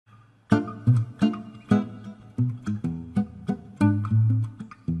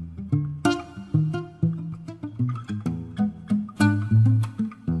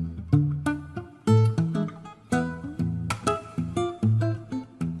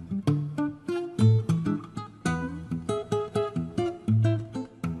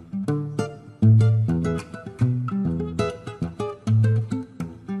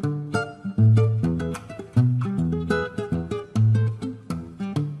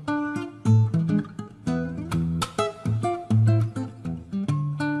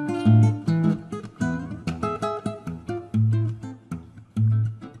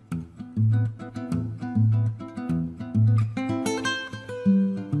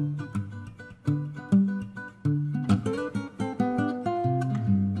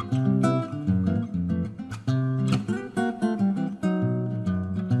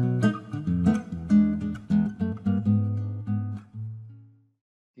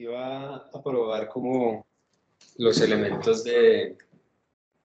iba a probar como los elementos de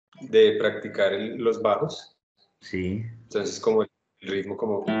practicar los bajos. Sí. Entonces como el ritmo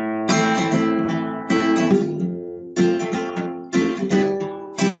como...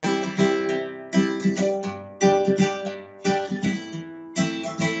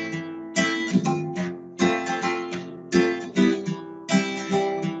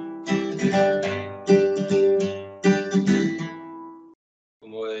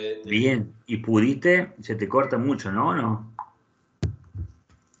 Bien, y pudiste, se te corta mucho, ¿no? ¿No?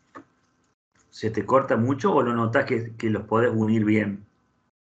 ¿Se te corta mucho o lo notas que los podés unir bien?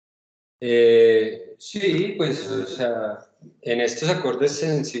 Sí, pues, o sea, en estos acordes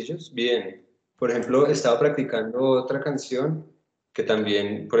sencillos, bien. Por ejemplo, estaba practicando otra canción que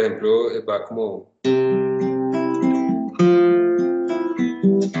también, por ejemplo, va como...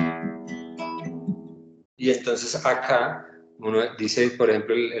 Y entonces acá uno dice, por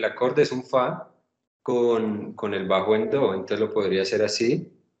ejemplo, el acorde es un fa con el bajo en do, entonces lo podría hacer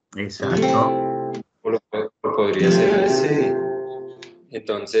así. Exacto. O lo podría hacer así.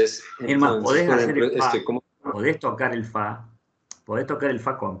 Entonces, Es más, podés por hacer ejemplo, el estoy fa, como... podés tocar el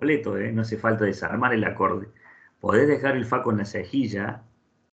fa completo, ¿eh? No hace falta desarmar el acorde. Podés dejar el fa con la cejilla,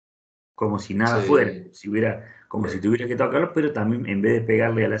 como si nada fuera, Sí. como si tuvieras que tocarlo, pero también en vez de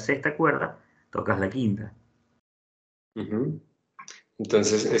pegarle a la sexta cuerda, tocas la quinta. Ujú.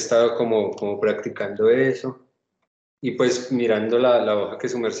 Entonces he estado como practicando eso y pues mirando la hoja que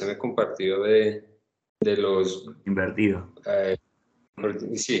su merced me compartió de los... Invertido.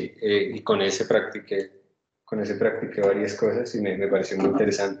 Sí, y con ese practiqué varias cosas y me pareció muy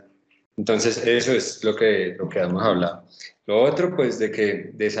interesante. Entonces eso es lo que hemos hablado. Lo otro, pues, de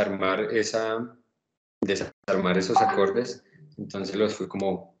que desarmar esos acordes, entonces los fui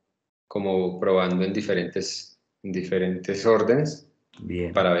como probando en diferentes órdenes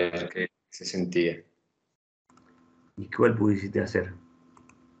Bien. para ver qué se sentía. ¿Y cuál pudiste hacer?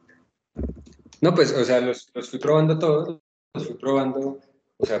 No, pues, o sea, los fui probando todos, los fui probando,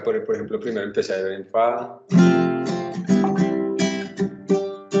 o sea, por ejemplo, primero empecé en fa,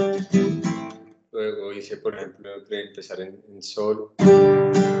 luego hice, por ejemplo, empezar en sol.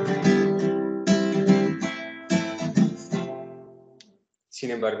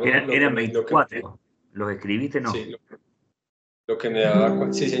 Sin embargo, Eran 24. ¿Los escribiste? Sí, No. lo que me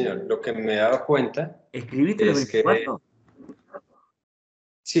daba, sí, señor, lo que me daba cuenta ¿Escribiste los es que, 24?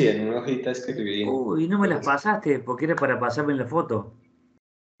 sí, en una hojita escribí. Uy, no me las pasaste, porque era para pasarme en la foto,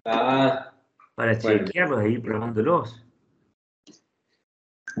 Ah, para bueno, chequearlos e ir probándolos.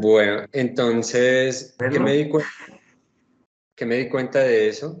 bueno, entonces, ¿Verlos? que me di cuenta de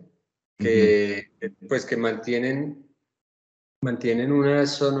eso? Ujú. Que, pues, que mantienen una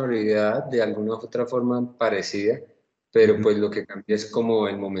sonoridad de alguna u otra forma parecida, pero Ujú. pues lo que cambia es como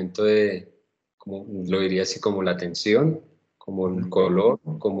el momento como lo diría así, como la tensión, como el color,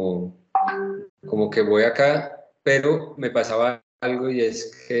 como que voy acá, pero me pasaba algo y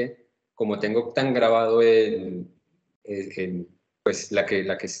es que como tengo tan grabado pues la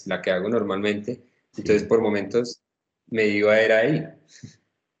que hago normalmente, entonces Sí, por momentos me iba a ir ahí.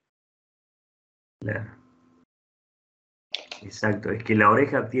 claro. Exacto, es que la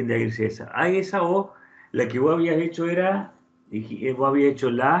oreja tiende a irse esa. Ah, esa o la que vos habías hecho era, vos habías hecho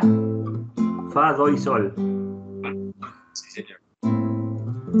la, fa, do y sol. Sí, señor.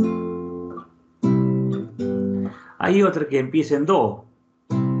 Hay otra que empieza en do.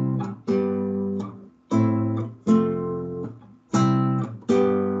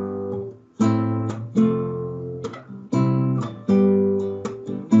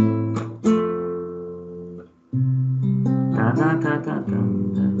 Ta ta ta ta ta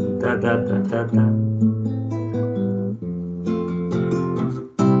ta ta ta ta ta.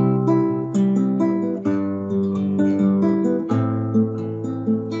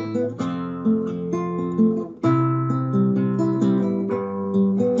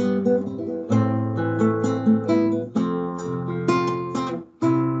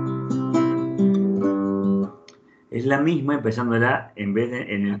 Es la misma empezándola en vez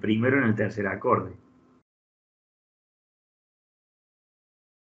de en el primero en el tercer acorde.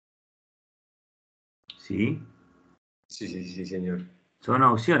 ¿Sí? Sí, sí, sí, señor. Son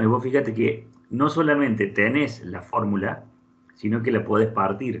opciones. Vos fíjate que no solamente tenés la fórmula, sino que la podés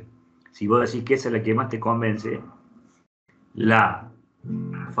partir. Si vos decís que esa es la que más te convence, la,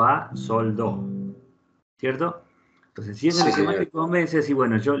 fa, sol, do. ¿Cierto? Entonces, si esa es Sí, la que más señor. te convence, decís,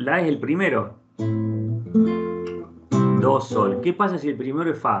 bueno, la es el primero, do, sol. ¿Qué pasa si el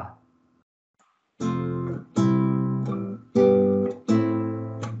primero es fa?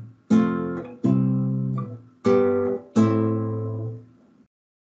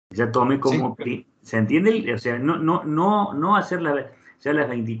 Ya tomé como... Sí. ¿Se entiende? O sea, no hacer ya las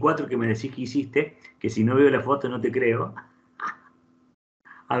 24 que me decís que hiciste, que si no veo la foto no te creo.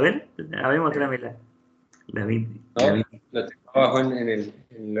 A ver, mostrámela. La 20, la No, 20. lo tengo abajo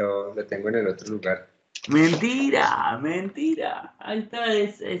lo tengo en el otro lugar. Mentira, mentira. Ahí está,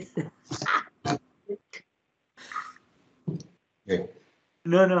 es... Bien.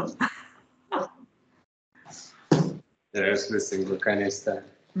 No. Los tengo acá en esta.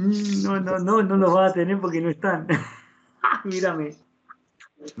 No los vas a tener porque no están. Mírame,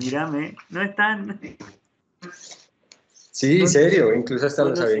 no están. Sí, No, serio, incluso hasta no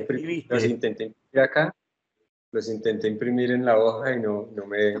los los había imprimido. Los escribiste. intenté imprimir acá, los intenté imprimir en la hoja y no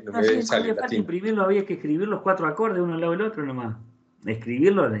me No salió había la falta tinta. imprimirlo, había que escribir los 4 acordes uno al lado del otro nomás.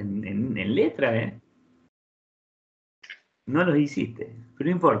 Escribirlos en letra, ¿eh? No los hiciste, pero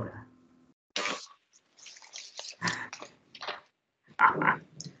no importa.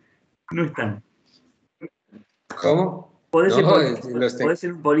 No están. ¿Cómo? Podés ser No, político, los tengo. podés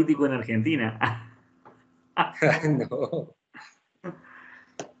ser un político en Argentina. No,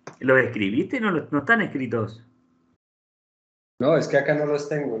 ¿Los escribiste? No están escritos. no, es que acá no los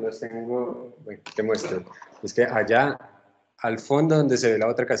tengo. Bueno, te muestro. Es que allá, al fondo donde se ve la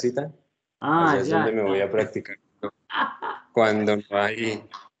otra casita, Ah, allá es ya donde me voy está. a practicar. Cuando no hay,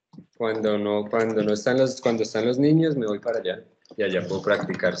 cuando están los niños, me voy para allá y allá puedo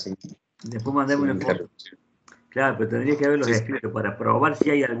practicar Después mandame sin una foto. interrupción. Claro, pero tendría que haberlos Sí, sí. escrito para probar si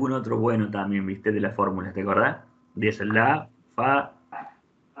hay algún otro bueno también, ¿viste? De las fórmulas, ¿te acordás? De eso, la, fa,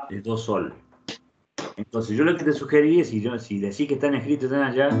 do, sol. Entonces, yo lo que te sugerí es, si decís que están escritos, están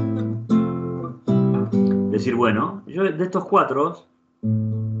allá, decir, bueno, yo de estos 4,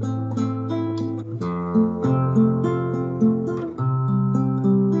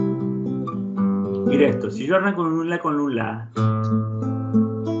 mira esto, si yo arranco con un la,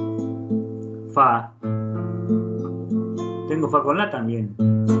 fa, tengo fa con la también.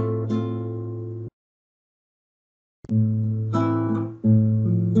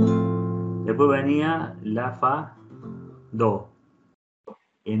 Después venía la, fa, do.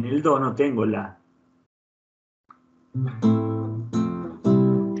 En el do no tengo la.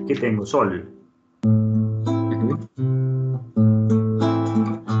 ¿Qué tengo? Sol. Ujú.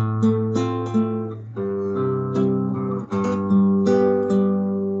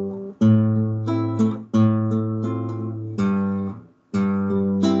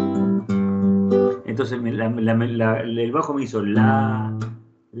 Entonces el bajo me hizo la,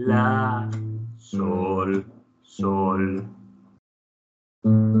 sol, sol.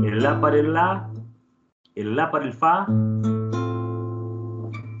 El la para el la para el fa,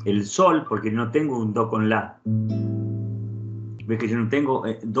 el sol, porque no tengo un do con la. Ves que yo no tengo,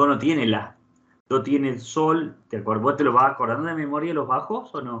 do no tiene la. Do tiene el sol. ¿Vos te lo vas acordando de memoria los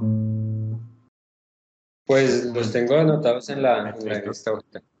bajos o no? Pues los tengo anotados en Perfecto. esta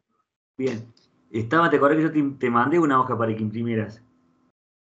hojita. Bien. ¿Te acordás que yo te mandé una hoja para que imprimieras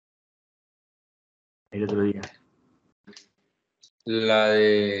el otro día? La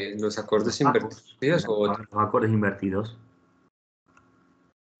de los acordes Los bajos, invertidos o otra. los acordes invertidos.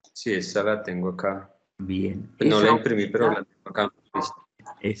 Sí, esa la tengo acá. Bien. Pues no la Esa imprimí, pero hojita, la tengo acá.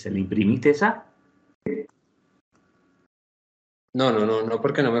 ¿la imprimiste esa? No,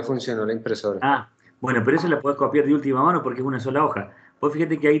 porque no me funcionó la impresora. Ah, bueno, pero esa la podés copiar de última mano porque es una sola hoja. Vos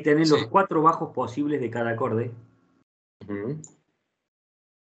fíjate que ahí tenés los Sí. 4 bajos posibles de cada acorde. Ujú.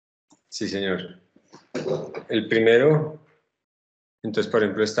 Sí, señor. El primero, entonces, por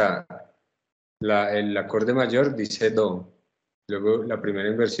ejemplo, está el acorde mayor, dice do. Luego la primera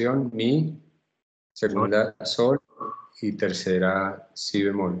inversión, mi, Sol, segunda, sol y tercera, si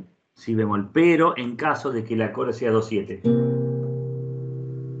bemol. si bemol, pero en caso de que el acorde sea do-7.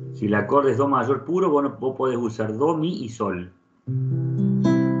 Si el acorde es do mayor puro, vos podés usar do, mi y sol.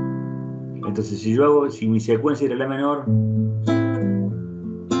 Entonces, si mi secuencia era la menor,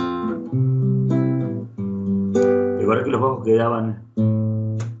 recuerda que los bajos quedaban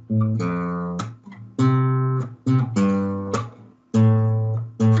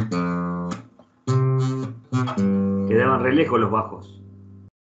re lejos los bajos.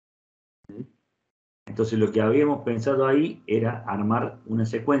 Entonces lo que habíamos pensado ahí era armar una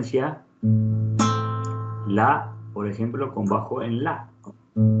secuencia, la, por ejemplo, con bajo en la,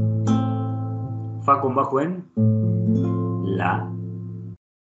 fa con bajo en la,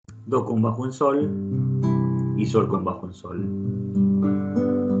 do con bajo en sol y sol con bajo en sol.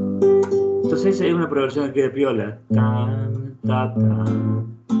 Entonces esa es una progresión que queda piola. Tan, ta, tan,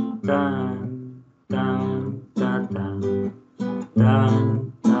 tan, tan, ta, tan,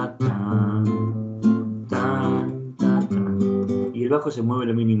 tan, ta, tan, tan, ta, tan. Y el bajo bajo se mueve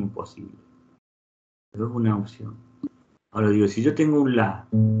lo mínimo posible. Pero es una opción. Ahora digo, si yo tengo un La,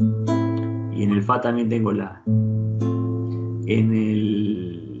 y en el Fa también tengo La, en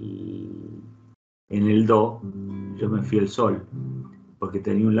el Do, yo me fui al Sol, porque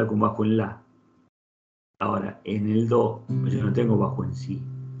tenía un La con bajo en La. Ahora, en el Do, yo no tengo bajo en Si,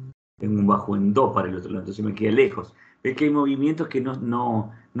 tengo un bajo en Do para el otro lado, entonces me queda lejos. Ves que hay movimientos que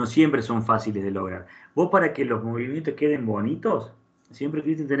no siempre son fáciles de lograr. Vos, para que los movimientos queden bonitos, siempre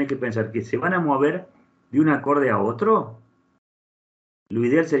tenés que pensar que se van a mover de un acorde a otro. Lo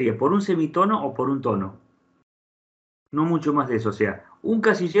ideal sería por un semitono o por un tono. No mucho más de eso, o sea, un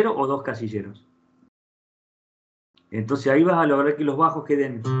casillero o dos casilleros. Entonces ahí vas a lograr que los bajos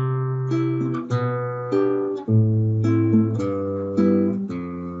queden...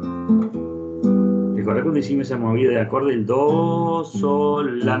 ¿Te acordás cuando hicimos esa movida de acorde? El Do,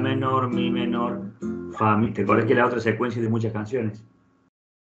 Sol, La menor, Mi menor, Fa, Mi. ¿Te acordás que la otra secuencia de muchas canciones?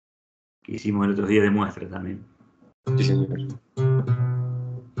 Que hicimos el otro día de muestra también. Sí, señor.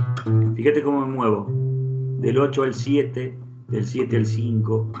 Fíjate cómo me muevo. Del 8 al 7, del 7 al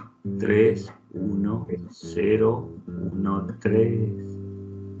 5, 3, 1, 0, 1, 3.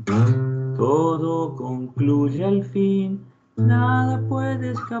 Todo concluye al fin, nada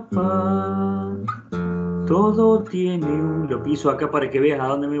puede escapar. Todo tiene un... Lo piso acá para que veas a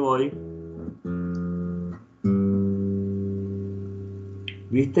dónde me voy.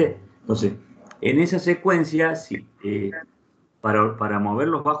 ¿Viste? Entonces, en esa secuencia, sí, para mover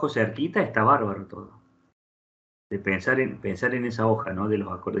los bajos cerquita está bárbaro todo. De pensar en esa hoja, ¿no? De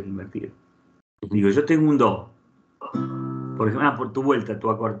los acordes invertidos. Digo, yo tengo un Do. Por ejemplo, por tu vuelta,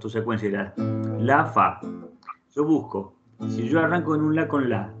 tu secuencia era La, Fa. Yo busco, si yo arranco en un La con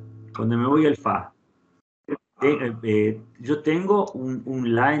La, cuando me voy al Fa, yo tengo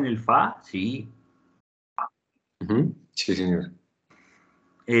un La en el Fa, sí. Sí, señor.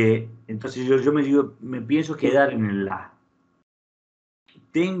 Entonces yo me pienso quedar en el La.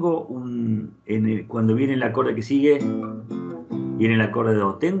 Tengo cuando viene el acorde que sigue, viene el acorde de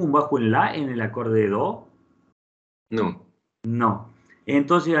Do. ¿Tengo un bajo en La en el acorde de Do? No. No.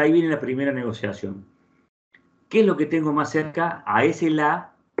 Entonces ahí viene la primera negociación. ¿Qué es lo que tengo más cerca a ese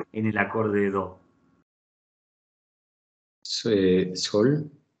La en el acorde de Do?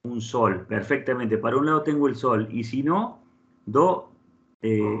 Sol. Un Sol, perfectamente. Para un lado tengo el Sol, y si no, Do,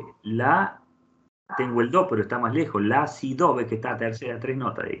 La, tengo el Do, pero está más lejos. La, Si, Do, ves que está a tercera, 3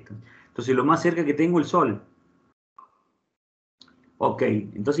 notas de distancia. Entonces lo más cerca que tengo el Sol. Ok,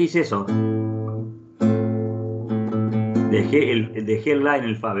 entonces hice eso. Dejé el La en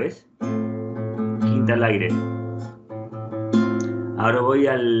el Fa, ¿ves? Quinta al aire. Ahora voy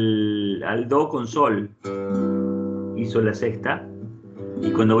al Do con Sol. Hizo la sexta.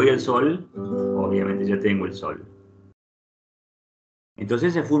 Y cuando voy al Sol, obviamente ya tengo el Sol.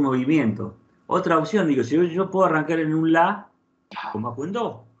 Entonces ese fue un movimiento. Otra opción, digo, si yo puedo arrancar en un La con bajo en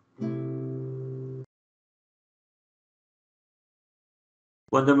Do.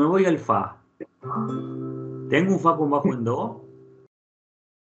 Cuando me voy al Fa, ¿tengo un Fa con bajo en Do?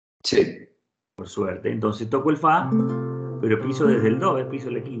 Sí. Por suerte. Entonces toco el Fa, pero piso desde el Do,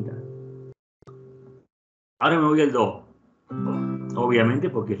 piso la quinta. Ahora me voy al Do. Obviamente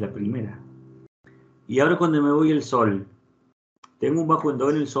porque es la primera. Y ahora cuando me voy al Sol, ¿tengo un bajo en Do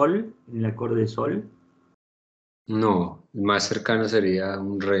en el Sol? ¿En el acorde de Sol? No. El más cercano sería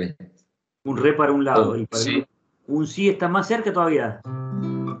un Re. Un Re para un lado y para el Sí. otro. Un Si está más cerca todavía.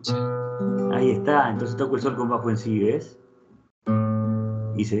 Sí. Ahí está. Entonces toco el Sol con bajo en Si, ¿ves?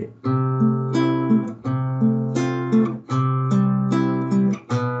 Hice.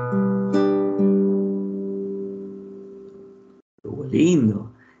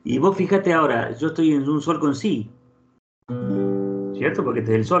 Lindo. Y vos fíjate ahora, yo estoy en un Sol con Si. ¿Cierto? Porque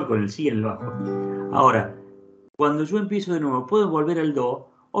este es el Sol con el Si en el bajo. Ahora, cuando yo empiezo de nuevo, puedo volver al Do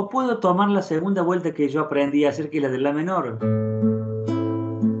o puedo tomar la segunda vuelta que yo aprendí a hacer, que es la de La menor.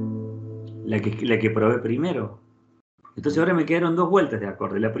 La que probé primero. Entonces ahora me quedaron dos vueltas de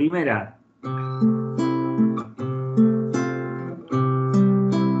acorde. La primera.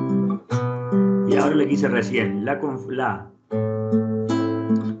 Y ahora la que hice recién. La con La.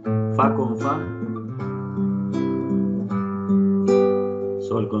 Fa con Fa.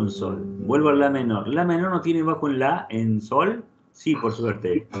 Sol con Sol. Vuelvo a La menor. La menor no tiene bajo en La, en Sol. Sí, por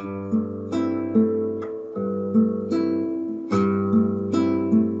suerte.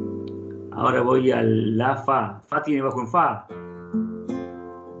 Ahora voy al La, Fa. Fa tiene bajo en Fa.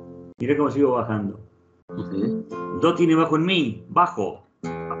 Mirá cómo sigo bajando. Do tiene bajo en Mi. Bajo.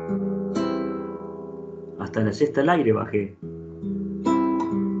 Hasta la sexta al aire bajé.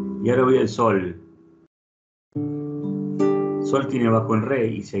 Y ahora voy al Sol. Sol tiene bajo en re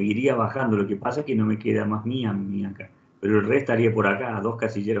y seguiría bajando. Lo que pasa es que no me queda más mi acá. Pero el re estaría por acá, a 2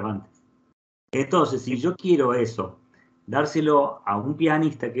 casilleros antes. Entonces, si yo quiero eso, dárselo a un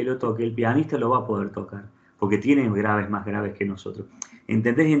pianista que lo toque, el pianista lo va a poder tocar, porque tiene graves más graves que nosotros.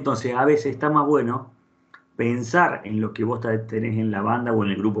 ¿Entendés? Entonces, a veces está más bueno pensar en lo que vos tenés en la banda o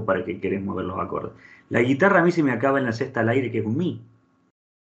en el grupo para que querés mover los acordes. La guitarra a mí se me acaba en la sexta al aire, que es un mi.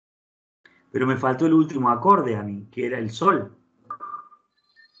 Pero me faltó el último acorde a mí, que era el sol.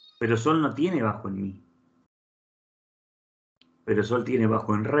 Pero sol no tiene bajo en mi. Pero sol tiene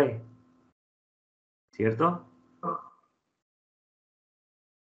bajo en re. ¿Cierto?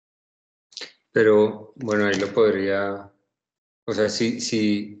 Pero bueno, ahí lo podría, o sea, si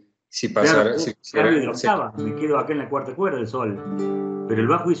Claro, pasara, si cambio quisiera, de octava, me quedo acá en la cuarta cuerda del sol. Pero el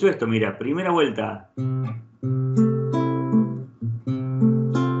bajo hizo esto, mira, primera vuelta.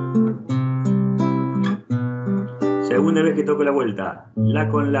 Segunda vez que toco la vuelta. La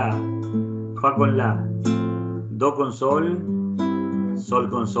con la, fa con la, do con sol, sol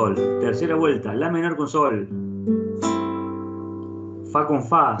con sol. Tercera vuelta, la menor con sol, fa con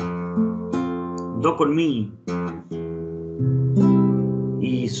fa, do con mi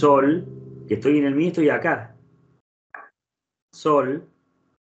y sol, que estoy en el mi, estoy acá. Sol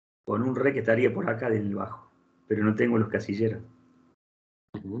con un re que estaría por acá del bajo, pero no tengo los casilleros,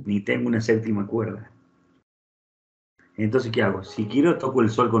 ni tengo una séptima cuerda. Entonces, ¿qué hago? Si quiero, toco el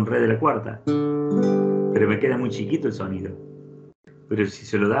sol con re de la cuarta, pero me queda muy chiquito el sonido. Pero si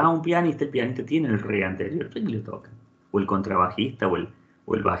se lo da a un pianista, el pianista tiene el re anterior, y lo toca. O el contrabajista o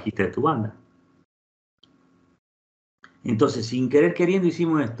el bajista de tu banda. Entonces, sin querer queriendo,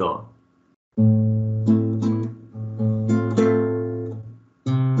 hicimos esto.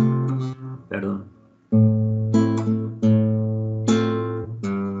 Perdón.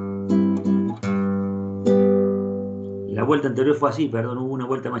 La vuelta anterior fue así, perdón, hubo una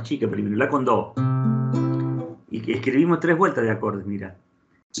vuelta más chica primero, la con do. Y escribimos 3 vueltas de acordes, mira.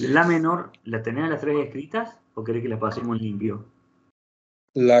 La menor, ¿la tenés a las 3 escritas o querés que las pasemos limpio?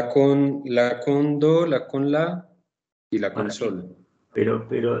 la con do, la con la y la con Para mí. sol. Pero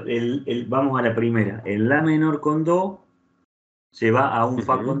vamos a la primera. El la menor con do se va a un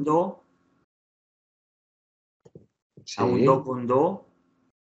fa con do, a un do Sí. con do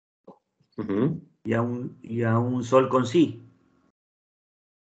y a un sol con si.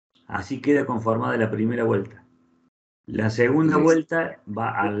 Así queda conformada la primera vuelta. La segunda Listo. vuelta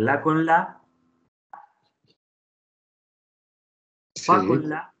va a la con la, fa con Sí.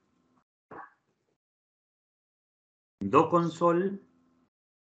 la, do con sol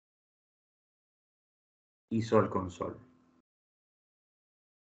y sol con sol.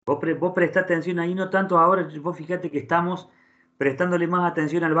 Vos prestá atención ahí, no tanto ahora, vos fíjate que estamos prestándole más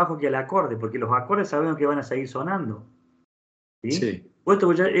atención al bajo que al acorde, porque los acordes sabemos que van a seguir sonando. ¿Sí? Sí.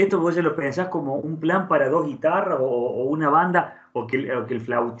 Esto vos ya lo pensás como un plan para 2 guitarras o una banda, o que el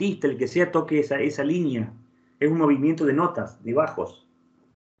flautista, el que sea, toque esa línea. Es un movimiento de notas, de bajos,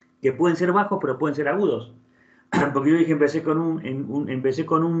 que pueden ser bajos, pero pueden ser agudos. Porque yo dije, empecé con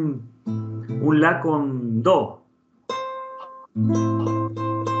un la con do.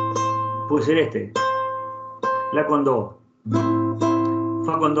 Puede ser este. La con do.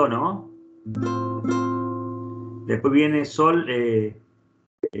 Fa con do, ¿no? Después viene sol,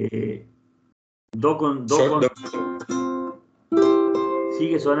 do con Sol, do.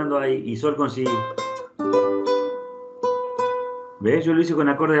 sigue sonando ahí, y sol con si. ¿Ves? Yo lo hice con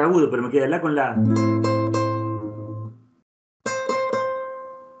acordes agudos, pero me queda la con la.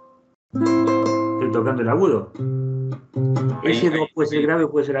 Estoy tocando el agudo. Ahí, Ese do puede ser grave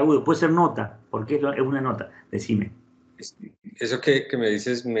o puede ser agudo, puede ser nota, porque es una nota. Decime. eso que me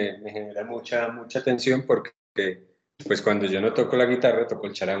dices me genera mucha atención porque pues cuando yo no toco la guitarra toco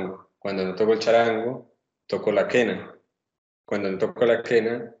el charango, cuando no toco el charango toco la quena, cuando no toco la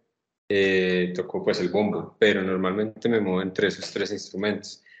quena toco pues el bombo, pero normalmente me muevo entre esos 3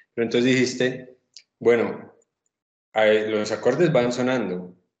 instrumentos. Pero entonces dijiste, bueno, los acordes van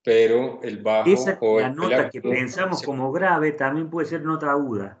sonando, pero el bajo o La el nota que agudo pensamos como grave también puede ser nota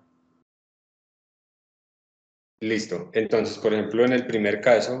aguda. listo. Entonces, por ejemplo, en el primer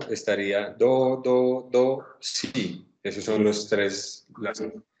caso estaría do, si. Esos son los 3.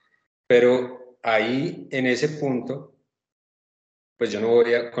 Pero ahí, en ese punto, pues yo no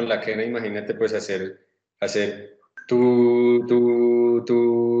voy con la quena, imagínate, pues hacer tu.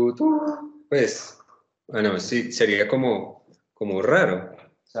 Pues, bueno, sí, sería como raro.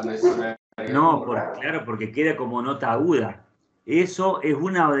 O sea, me sonaría No, como raro. claro, porque queda como nota aguda. Eso es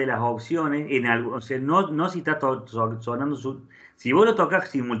una de las opciones en algo, o sea, no si está sonando si vos lo tocas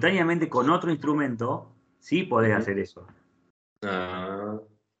simultáneamente con otro instrumento, sí podés hacer eso. Ah,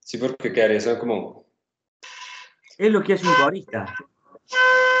 sí, porque quedaría eso como... Es lo que hace un corista.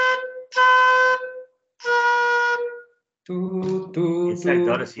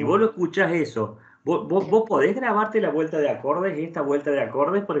 Exacto, ahora si vos lo escuchás eso, vos podés grabarte la vuelta de acordes, esta vuelta de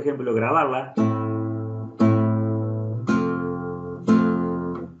acordes, por ejemplo, grabarla.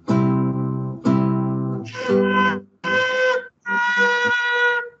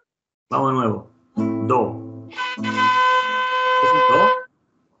 Vamos de nuevo. Do. ¿Es un do?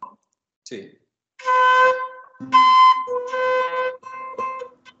 Sí.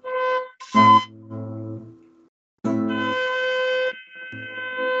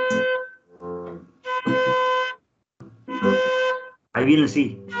 Ahí viene el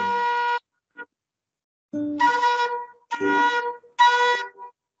si.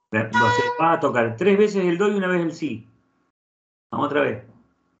 Vas a tocar 3 veces el do y una vez el si. Vamos otra vez.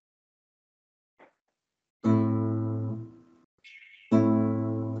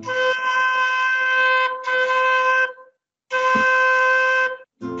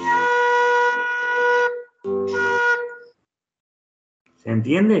 ¿Se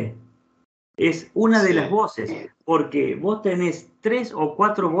entiende? Es una de las Sí. voces, porque vos tenés 3 o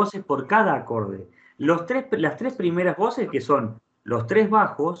 4 voces por cada acorde. Las 3 primeras voces, que son los 3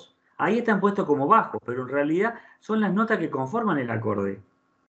 bajos, ahí están puestos como bajos, pero en realidad son las notas que conforman el acorde.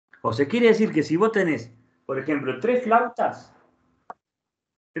 O sea, quiere decir que si vos tenés, por ejemplo, 3 flautas,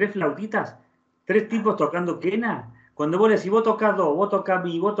 3 flautitas, 3 tipos tocando quena, cuando vos le decís, vos tocás do, vos tocás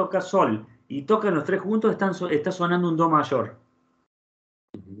mi, vos tocás sol, y tocan los 3 juntos, está sonando un do mayor.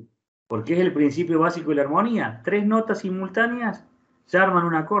 Porque es el principio básico de la armonía. 3 notas simultáneas se arman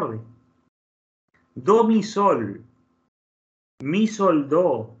un acorde. Do, mi, sol,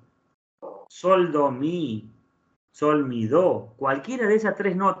 do, sol, do, mi, sol, mi, do. Cualquiera de esas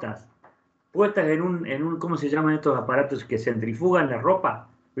 3 notas puestas en un, ¿cómo se llaman estos aparatos que centrifugan la ropa?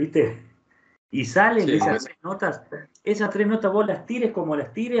 ¿Viste? Y salen Sí, esas 3 notas. Esas 3 notas vos las tires como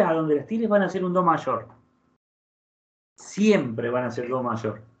las tires, a donde las tires van a ser un do mayor. Siempre van a ser do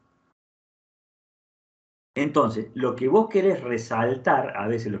mayor. Entonces, lo que vos querés resaltar, a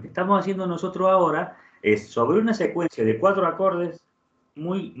veces lo que estamos haciendo nosotros ahora, es sobre una secuencia de 4 acordes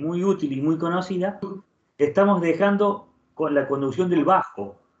muy, muy útil y muy conocida, estamos dejando con la conducción del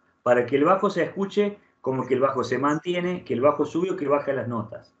bajo, para que el bajo se escuche como que el bajo se mantiene, que el bajo sube o que baja las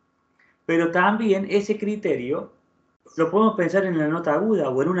notas. Pero también ese criterio lo podemos pensar en la nota aguda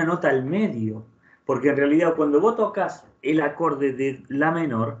o en una nota al medio, porque en realidad cuando vos tocas el acorde de la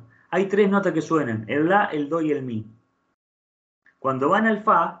menor, hay 3 notas que suenan, el la, el do y el mi. Cuando van al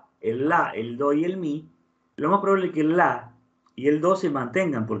fa, el la, el do y el mi, lo más probable es que el la y el do se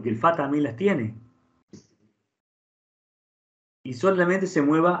mantengan, porque el fa también las tiene. Y solamente se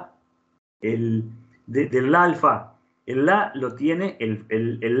mueva del la al fa. El la lo tiene, el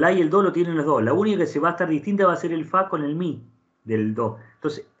la y el do lo tienen los dos. La única que se va a estar distinta va a ser el fa con el mi del do.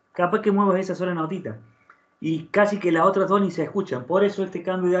 Entonces, capaz que muevas esa sola notita. Y casi que las otras dos ni se escuchan. Por eso este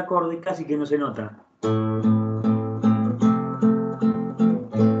cambio de acorde casi que no se nota.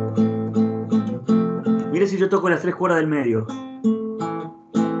 Mire si yo toco las 3 cuerdas del medio.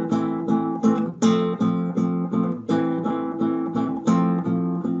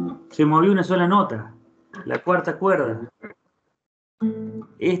 Se movió una sola nota. La cuarta cuerda.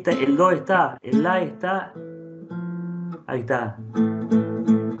 El do está, el la está. Ahí está.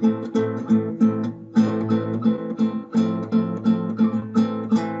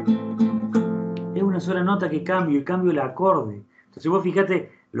 Es una sola nota que cambio y cambio el acorde. Entonces vos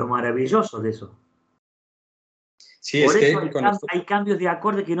fíjate lo maravilloso de eso. sí, Por es eso que con esto... hay cambios de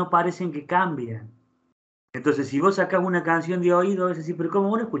acorde que no parecen que cambian. Entonces si vos sacás una canción de oído, es decir, pero ¿cómo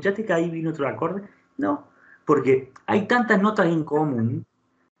vos no escuchaste que ahí vino otro acorde? No, porque hay tantas notas en común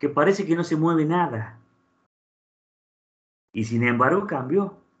que parece que no se mueve nada. Y sin embargo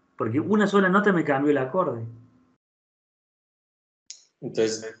cambió, porque una sola nota me cambió el acorde.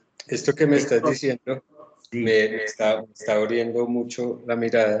 Entonces, esto que me estás Esto, diciendo sí, me está abriendo mucho la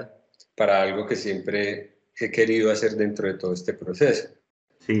mirada para algo que siempre he querido hacer dentro de todo este proceso.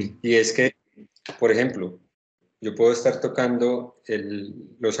 sí. Y es que, por ejemplo, yo puedo estar tocando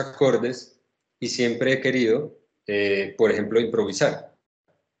los acordes y siempre he querido, por ejemplo, improvisar,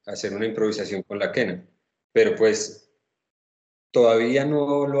 hacer una improvisación con la quena. Pero pues todavía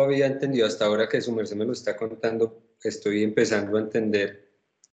no lo había entendido hasta ahora que su merced me lo está contando. Estoy empezando a entender,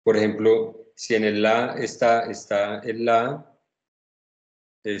 por ejemplo, si en el la está el la,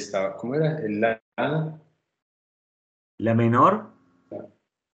 está, ¿cómo era? El la, La menor.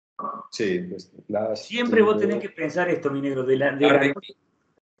 sí, pues la, Siempre si, vos tenés do, que pensar esto, mi negro, de la, la re, mi. ¿eh?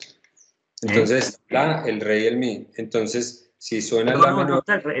 Entonces, la, el re y el mi. Entonces, Si suena No, la no, no menor,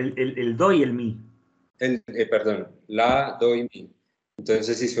 está el do y el mi. perdón, la, do y mi.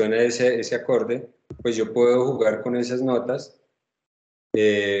 Entonces, si suena ese acorde, pues yo puedo jugar con esas notas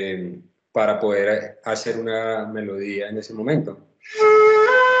para poder hacer una melodía en ese momento.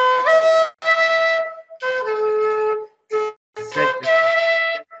 Exacto.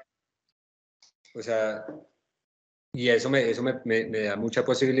 O sea, y eso me da mucha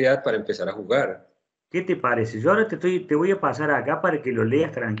posibilidad para empezar a jugar. ¿Qué te parece? Yo ahora te voy a pasar acá para que lo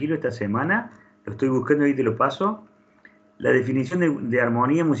leas tranquilo esta semana. Lo estoy buscando y te lo paso. La definición de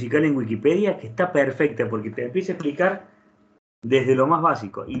armonía musical en Wikipedia, que está perfecta, porque te empieza a explicar desde lo más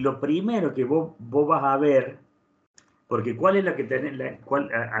básico. Y lo primero que vos vas a ver, porque ¿cuál es la que tenés?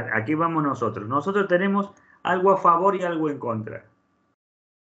 ¿A qué vamos nosotros? Nosotros tenemos algo a favor y algo en contra.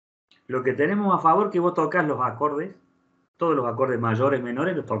 Lo que tenemos a favor es que vos tocas los acordes, todos los acordes mayores,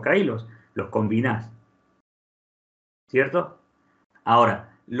 menores, los tocás y los combinás. ¿Cierto?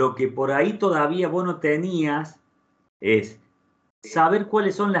 Ahora, lo que por ahí todavía vos no tenías es saber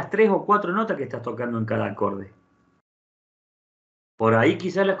cuáles son las 3 o 4 notas que estás tocando en cada acorde. Por ahí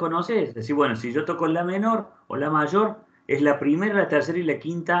quizás las conoces. Es decir, bueno, si yo toco la menor o la mayor, es la primera, la tercera y la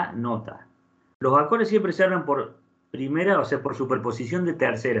quinta nota. Los acordes siempre se hablan por primera, o sea, por superposición de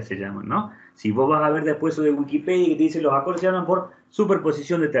tercera se llaman, ¿no? Si vos vas a ver después eso de Wikipedia que te dice los acordes se hablan por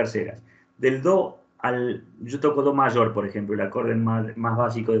superposición de terceras. Del do al... Yo toco do mayor, por ejemplo, el acorde más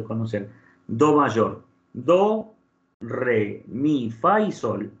básico de conocer. Do mayor. Do, re, mi, fa y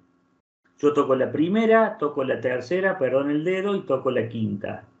sol. Yo toco la primera, toco la tercera, perdón el dedo, y toco la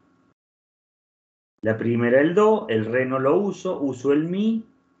quinta. La primera el do, el re no lo uso el mi,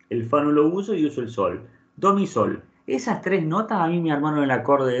 el fa no lo uso y uso el sol. Do, mi, sol. Esas 3 notas a mí me armaron el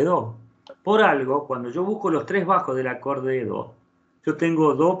acorde de do. Por algo, cuando yo busco los 3 bajos del acorde de do, yo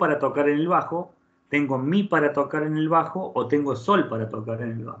tengo do para tocar en el bajo, tengo mi para tocar en el bajo o tengo sol para tocar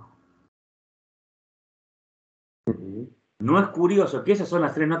en el bajo. ¿No es curioso que esas son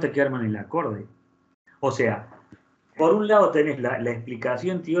las 3 notas que arman el acorde? O sea, por un lado tenés la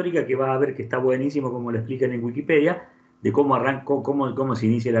explicación teórica que vas a ver que está buenísimo como lo explican en Wikipedia, de cómo arrancó, cómo se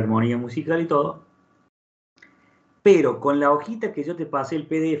inicia la armonía musical y todo. Pero con la hojita que yo te pasé el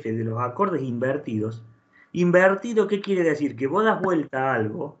PDF de los acordes invertidos, invertido, ¿qué quiere decir? Que vos das vuelta a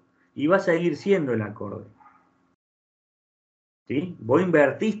algo y va a seguir siendo el acorde. ¿Sí? Vos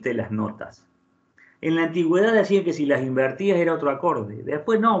invertiste las notas. En la antigüedad decían que si las invertías era otro acorde.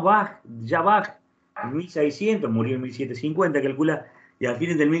 Después no, Bach, en 1600, murió en 1750, calcula, y al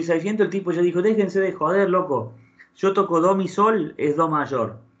fin del 1600 el tipo ya dijo, déjense de joder, loco. Yo toco do, mi, sol, es do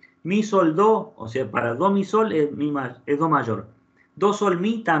mayor. Mi, sol, do, o sea, para do, mi, sol es do mayor. Do, sol,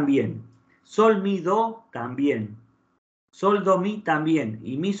 mi también. Sol, mi, do también. Sol, do, mi también.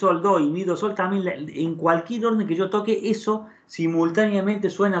 Y mi, sol, do y mi, do, sol también. En cualquier orden que yo toque, eso simultáneamente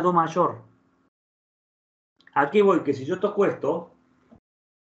suena do mayor. ¿A qué voy? Que si yo toco esto,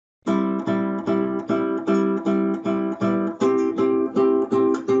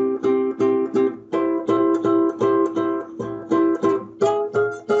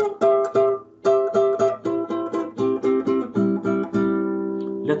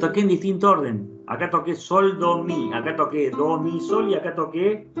 lo toqué en distinto orden. Acá toqué sol, do, mi. Acá toqué do, mi, sol y acá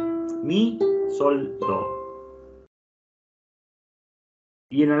toqué mi, sol, do.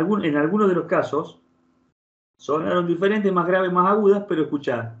 Y en algunos de los casos sonaron diferentes, más graves, más agudas, pero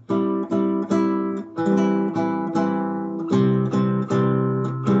escuchá.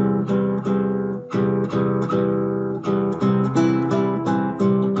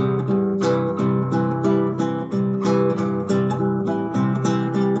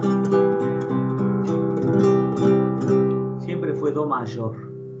 Siempre fue do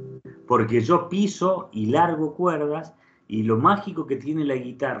mayor. Porque yo piso y largo cuerdas y lo mágico que tiene la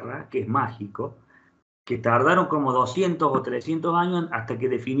guitarra, que es mágico, que tardaron como 200 o 300 años hasta que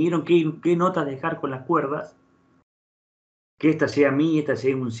definieron qué notas dejar con las cuerdas, que esta sea mi, esta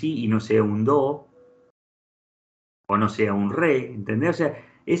sea un si y no sea un do, o no sea un re, ¿entendés? O sea,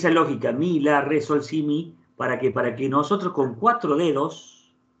 esa lógica, mi, la, re, sol, si, mi, para que nosotros con 4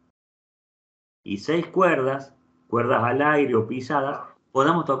 dedos y 6 cuerdas, cuerdas al aire o pisadas,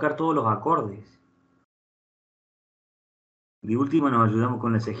 podamos tocar todos los acordes. De última nos ayudamos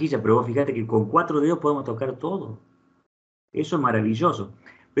con la cejilla, pero vos fíjate que con 4 dedos podemos tocar todo. Eso es maravilloso.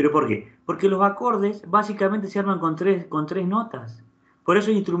 ¿Pero por qué? Porque los acordes básicamente se arman con tres notas. Por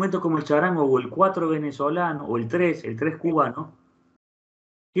eso hay instrumentos como el charango o el 4 venezolano o el 3 cubano,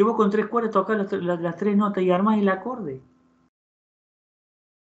 que vos con 3 cuerdas tocás las 3 notas y armás el acorde.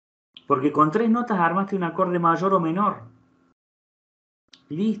 Porque con 3 notas armaste un acorde mayor o menor.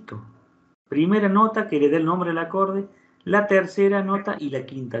 Listo. Primera nota que le dé el nombre al acorde, la tercera nota y la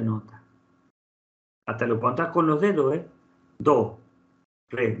quinta nota. Hasta lo contás con los dedos, ¿eh? Do,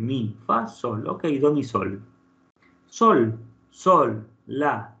 re, mi, fa, sol. Ok, do, mi, sol. Sol, sol,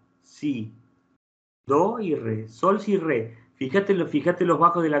 la, si, do y re. Sol, si, re. Fíjate los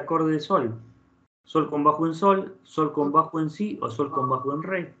bajos del acorde de sol. Sol con bajo en sol, sol con bajo en si o sol con bajo en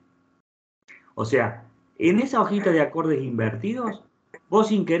re. O sea, en esa hojita de acordes invertidos, vos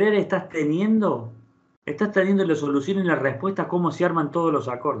sin querer estás teniendo la solución y la respuesta a cómo se arman todos los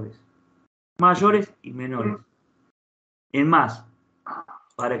acordes, mayores y menores. Es más,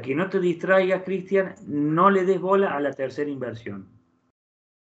 para que no te distraigas, Cristian, no le des bola a la tercera inversión.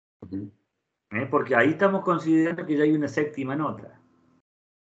 Porque ahí estamos considerando que ya hay una séptima nota.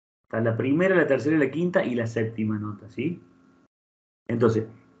 Está la primera, la tercera, la quinta y la séptima nota, ¿sí? Entonces,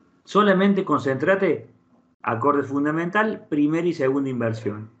 solamente concéntrate, acorde fundamental, primera y segunda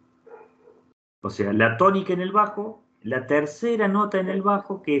inversión. O sea, la tónica en el bajo, la tercera nota en el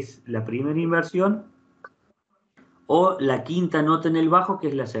bajo, que es la primera inversión, o la quinta nota en el bajo, que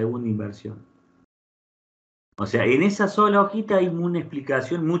es la segunda inversión. O sea, en esa sola hojita hay una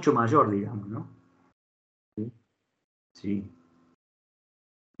explicación mucho mayor, digamos, ¿no? Sí.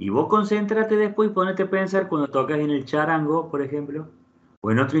 Y vos concéntrate después y ponete a pensar cuando tocas en el charango, por ejemplo,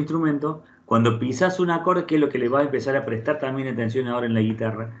 o en otro instrumento, cuando pisas un acorde, que es lo que le vas a empezar a prestar también atención ahora en la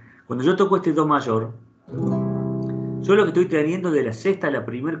guitarra. Cuando yo toco este do mayor, yo lo que estoy teniendo de la sexta a la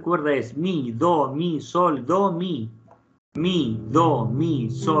primera cuerda es mi, do, mi, sol, do, mi. Mi, do, mi,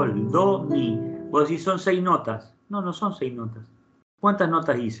 sol, do, mi. Vos decís, son 6 notas. No, no son 6 notas. ¿Cuántas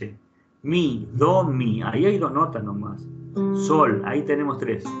notas hice? Mi, do, mi. Ahí hay 2 notas nomás. Sol, ahí tenemos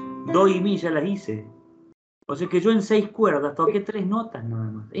 3. Do y mi ya las hice. O sea que yo en 6 cuerdas toqué 3 notas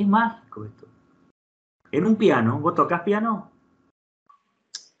nada más. Es mágico esto. En un piano, ¿vos tocás piano?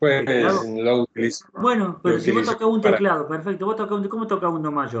 Pues ¿Teclado? lo utilizo, Bueno, lo pero si vos utilizo tocás un para... teclado, perfecto. ¿Vos tocás ¿Cómo tocás un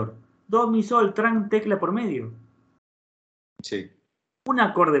do mayor? Do, mi, sol, tran, tecla por medio. Sí. Un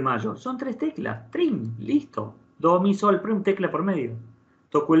acorde mayor. Son 3 teclas. Trim, listo. Do, mi, sol, prim, tecla por medio.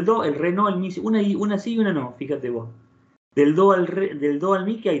 Toco el do, el re, no, el mi. Una sí y una no, fíjate vos. Del do al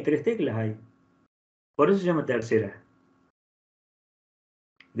mi que hay 3 teclas ahí. Por eso se llama tercera.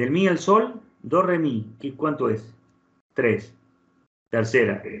 Del mi al sol, do, re, mi. ¿Cuánto es? 3.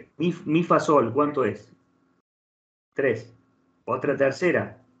 Tercera. Mi, fa, sol, ¿cuánto es? 3. Otra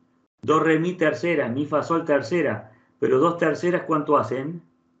tercera. Do, re, mi, tercera. Mi, fa, sol, tercera. Pero 2 terceras, ¿cuánto hacen?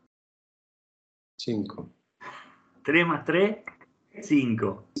 5. 3 más 3,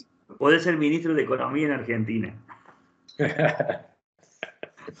 5. Podés ser ministro de Economía en Argentina.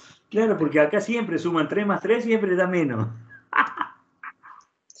 Claro, porque acá siempre suman 3 más 3, siempre da menos.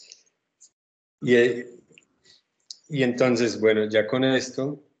 Y entonces, bueno, ya con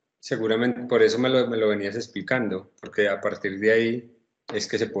esto, seguramente por eso me lo venías explicando, porque a partir de ahí es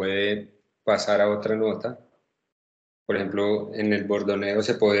que se puede pasar a otra nota. Por ejemplo, en el bordoneo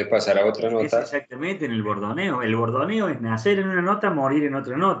se puede pasar a otra Es nota. exactamente en el bordoneo. El bordoneo es nacer en una nota, morir en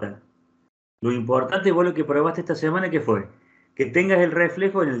otra nota. Lo importante, vos lo que probaste esta semana, ¿qué fue? Que tengas el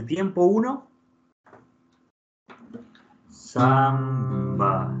reflejo en el tiempo 1.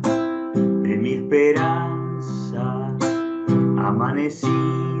 Samba de mi esperanza,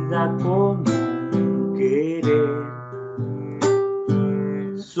 amanecida como un querer.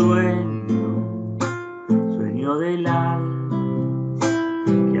 Sueño del alma,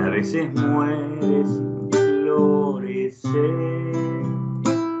 que a veces muere sin florecer.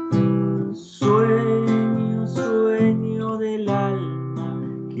 Sueño del alma,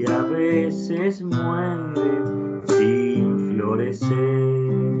 que a veces muere sin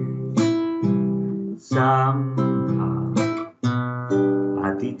florecer. Samba,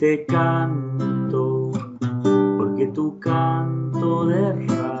 a ti te canto, porque tu canto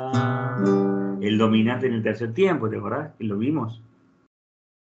derrama. El dominante en el tercer tiempo, ¿te acordás? Que lo vimos.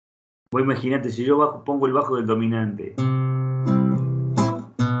 Vos imaginate, si yo pongo el bajo del dominante.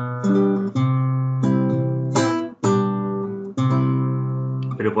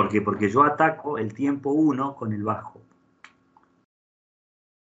 ¿Pero por qué? Porque yo ataco el tiempo 1 con el bajo.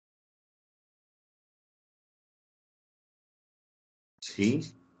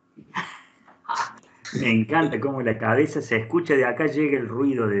 ¿Sí? Me encanta cómo la cabeza se escucha de acá, llega el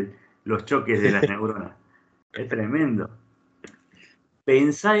ruido de los choques de las neuronas. Es tremendo.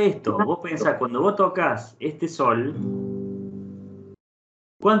 Pensá esto, vos pensá, cuando vos tocas este sol,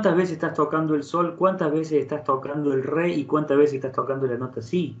 ¿cuántas veces estás tocando el sol? ¿Cuántas veces estás tocando el re? ¿Y cuántas veces estás tocando la nota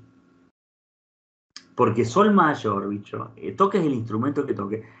si? Porque sol mayor, bicho, toques el instrumento que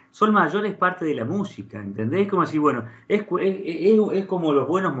toques. Sol mayor es parte de la música, ¿entendés? Como así, bueno, es como los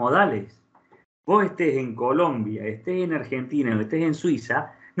buenos modales. vos estés en Colombia, estés en Argentina o estés en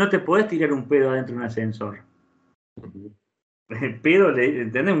Suiza, no te podés tirar un pedo adentro de un ascensor. El pedo,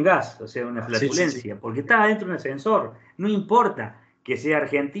 ¿entendés? Un gas, o sea, una Sí, sí, sí. flatulencia, porque estás adentro de un ascensor. No importa que sea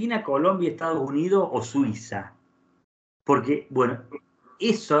Argentina, Colombia, Estados Unidos o Suiza. Porque, bueno,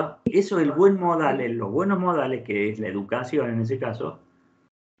 eso es el buen modal, los buenos modales, que es la educación en ese caso,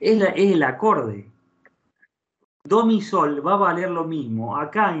 es el acorde. Do, mi, sol va a valer lo mismo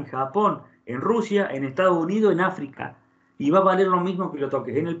acá en Japón, en Rusia, en Estados Unidos, en África. Y va a valer lo mismo que lo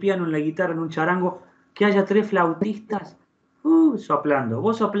toques en el piano, en la guitarra, en un charango, que haya tres flautistas soplando.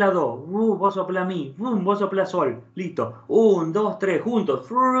 Vos soplá do, vos soplá mi, vos soplá sol. Listo. 1, 2, 3, juntos.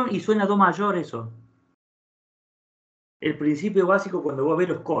 Y suena do mayor eso. El principio básico cuando vos ves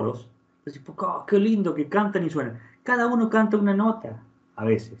los coros, decís, oh, qué lindo que cantan y suenan. Cada uno canta una nota, a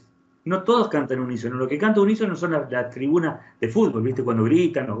veces. No todos cantan unísono. Lo que canta unísono son las tribunas de fútbol, ¿viste? Cuando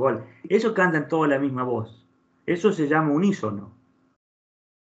gritan los goles. Eso cantan toda la misma voz. Eso se llama unísono.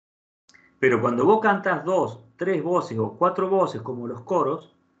 Pero cuando vos cantas 2, 3 voces o 4 voces, como los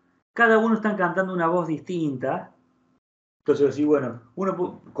coros, cada uno está cantando una voz distinta. Entonces, sí, bueno,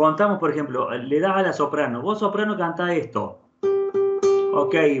 contamos, por ejemplo, le das a la soprano. Vos, soprano, canta esto.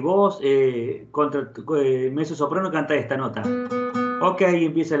 Ok, vos, mezzo soprano, canta esta nota. Ok,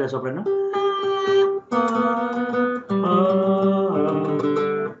 empieza la soprano.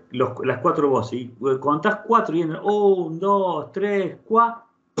 Las 4 voces. Y contás 4 y 1, 2, 3, 4.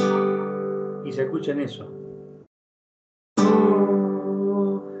 Y se escuchan eso.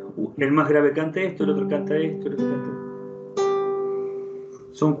 El más grave canta esto, el otro canta esto, el otro canta esto.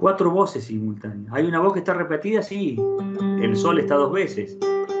 Son 4 voces simultáneas. Hay una voz que está repetida, sí. El sol está 2 veces.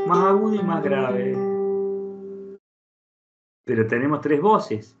 Más agudo y más grave. Pero tenemos 3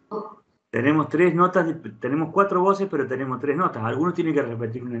 voces. Tenemos 3 notas, tenemos 4 voces, pero tenemos 3 notas. Algunos tienen que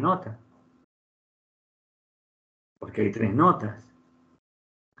repetir una nota. Porque hay 3 notas.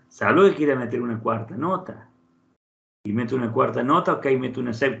 Salvo que quiera meter una cuarta nota. Y mete una cuarta nota, ok, mete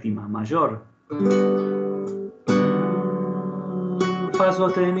una séptima mayor. Fa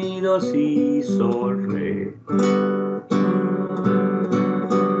sostenido, si, sol, re.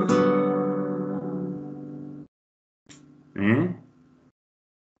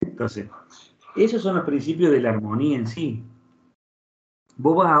 Entonces, esos son los principios de la armonía en sí.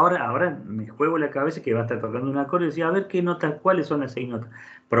 Vos vas ahora me juego la cabeza que va a estar tocando un acorde y decís, a ver qué notas, cuáles son las 6 notas.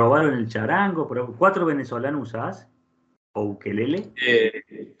 ¿Probaron el charango? ¿4 venezolanos usás? ¿O ukelele?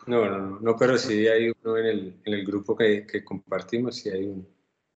 No, pero sí hay uno en el grupo que compartimos, sí hay uno.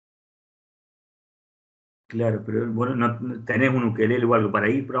 Claro, pero bueno, no tenés un ukelele o algo para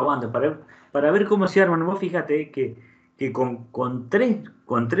ir probando, para ver cómo se arman. Vos fíjate que con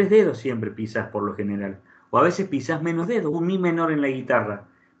tres dedos siempre pisás por lo general. O a veces pisás menos dedos, un mi menor en la guitarra.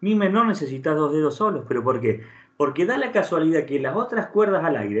 Mi menor necesitas 2 dedos solos, ¿pero por qué? Porque da la casualidad que las otras cuerdas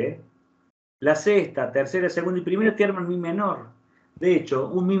al aire, la sexta, tercera, segunda y primera, te arman mi menor. De hecho,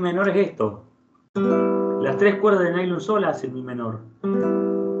 un mi menor es esto. Las 3 cuerdas de nylon sola hacen mi menor.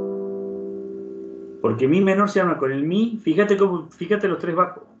 Porque mi menor se arma con el mi, fíjate los 3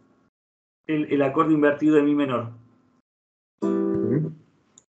 bajos. El acorde invertido de mi menor.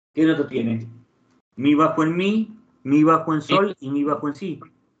 ¿Qué nota tiene? Mi bajo en mi bajo en sol y mi bajo en si.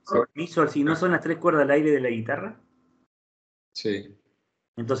 Mi, sol, si. ¿No son las 3 cuerdas al aire de la guitarra? Sí.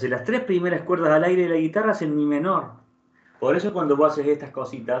 Entonces las 3 primeras cuerdas al aire de la guitarra hacen mi menor. Por eso cuando vos haces estas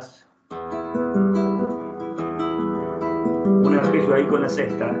cositas, un arpegio ahí con la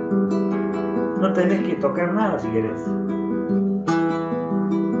sexta, no tenés que tocar nada si querés.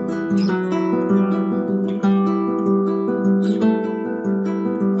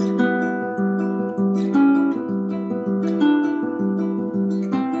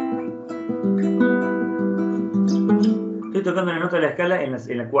 Estoy tocando la nota de la escala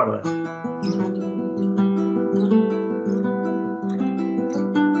en la cuerda.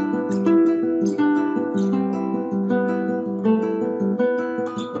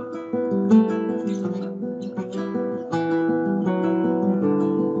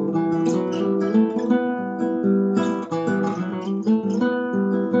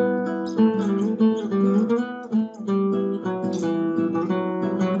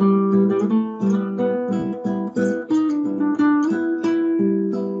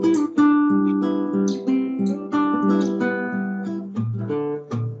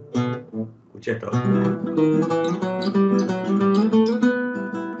 Escuché esto.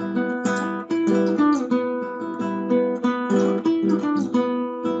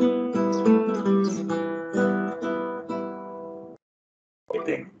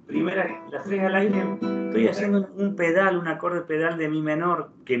 Primera, las 3 al aire, estoy haciendo un pedal, un acorde pedal de mi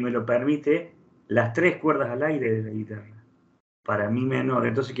menor que me lo permite las 3 cuerdas al aire de la guitarra. Para mi menor.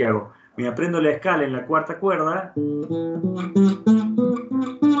 Entonces, ¿qué hago? Me aprendo la escala en la cuarta cuerda.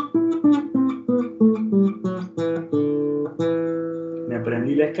 Me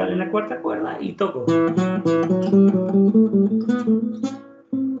aprendí la escala en la cuarta cuerda y toco.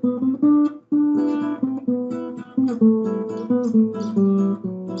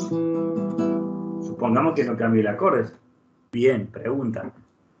 Supongamos que no cambie el acorde. Bien, pregunta.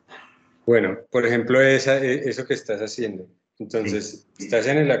 Bueno, por ejemplo, eso que estás haciendo. Entonces, Sí. estás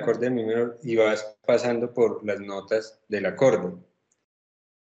en el acorde de mi menor y vas pasando por las notas del acorde.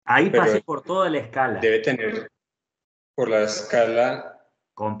 Ahí Pero pasé por toda la escala. debe tener por la escala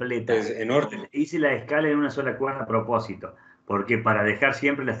completa. pues, en orden. Hice la escala en una sola cuerda a propósito. Porque para dejar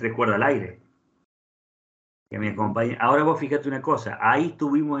siempre las 3 cuerdas al aire. Que me acompañen. Ahora vos fíjate una cosa. Ahí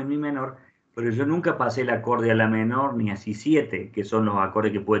estuvimos en mi menor, pero yo nunca pasé el acorde a la menor ni a si7, que son los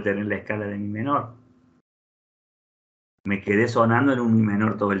acordes que puede tener la escala de mi menor. Me quedé sonando en un mi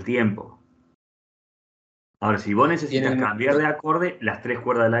menor todo el tiempo. Ahora, si vos necesitas cambiar de acorde, las 3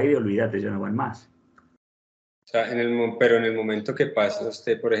 cuerdas al aire, olvídate, ya no van más. O sea, pero en el momento que pasa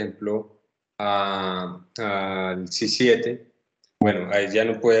usted, por ejemplo, al si7, bueno, ahí ya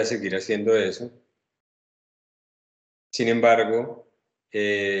no puede seguir haciendo eso. Sin embargo,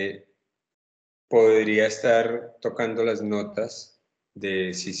 podría estar tocando las notas de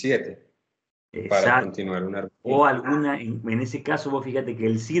si7 para continuar una armonía. O alguna, en ese caso vos fíjate que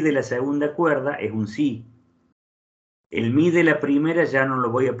el si de la segunda cuerda es un si. El mi de la primera ya no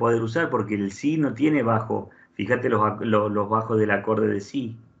lo voy a poder usar porque el si no tiene bajo. Fíjate los bajos del acorde de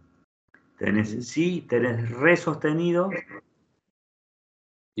si. Tenés si, tenés re sostenido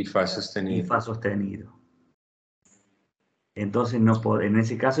y fa sostenido. Y fa sostenido. Entonces en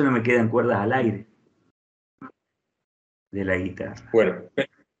ese caso no me quedan cuerdas al aire de la guitarra. Bueno,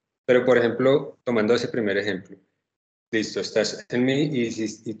 pero por ejemplo, tomando ese primer ejemplo, listo, estás en mi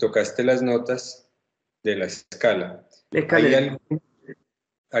y tocaste las notas de la escala. La escala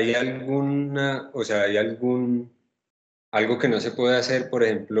 ¿Hay alguna, o sea, hay algo que no se puede hacer, por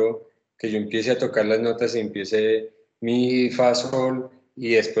ejemplo, que yo empiece a tocar las notas y empiece mi, fa, sol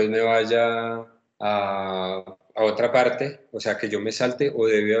y después me vaya a otra parte, o sea, que yo me salte o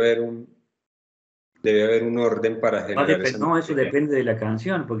debe haber un orden para generar esa no, eso melodía? depende de la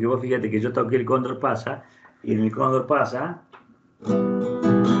canción, porque vos fíjate que yo toqué el cóndor pasa, y en el cóndor pasa.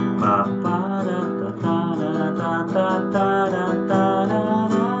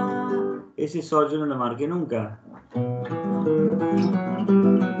 Ese sol yo no lo marqué nunca.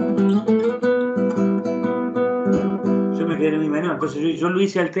 Yo me quedé en mi menor, entonces yo lo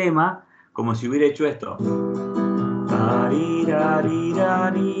hice al tema como si hubiera hecho esto.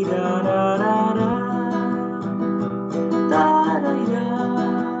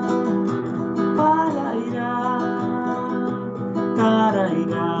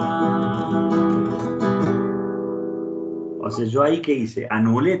 O sea, yo ahí que hice,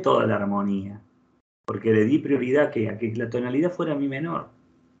 anulé toda la armonía, porque le di prioridad a que la tonalidad fuera mi menor.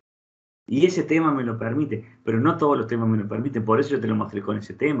 Y ese tema me lo permite, pero no todos los temas me lo permiten, por eso yo te lo mostré con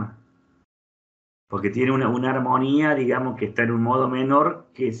ese tema. Porque tiene una armonía, digamos, que está en un modo menor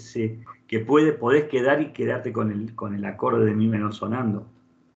que podés quedar y quedarte con el acorde de mi menor sonando.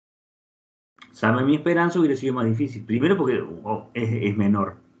 Sabe, mi esperanza hubiera sido más difícil. Primero porque es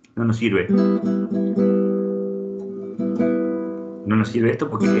menor, no nos sirve. No nos sirve esto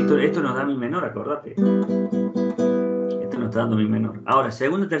porque esto nos da mi menor, acordate. Esto nos está dando mi menor. Ahora,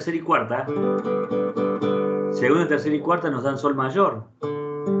 segunda, tercera y cuarta. Segunda, tercera y cuarta nos dan sol mayor.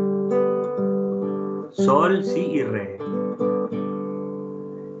 Sol, si y re.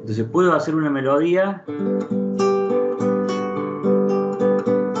 Entonces puedo hacer una melodía.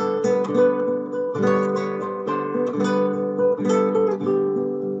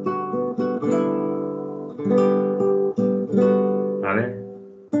 A ver.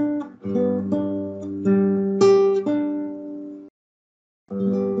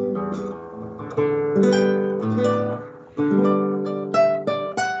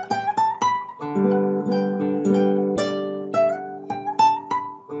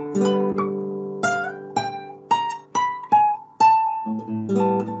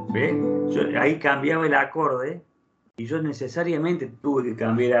 Ahí cambiaba el acorde y yo necesariamente tuve que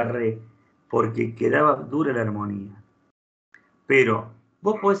cambiar a re porque quedaba dura la armonía. Pero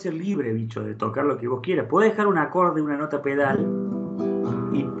vos podés ser libre, bicho, de tocar lo que vos quieras. Podés dejar un acorde, una nota pedal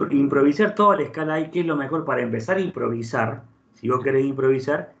y improvisar toda la escala ahí, que es lo mejor para empezar a improvisar. Si vos querés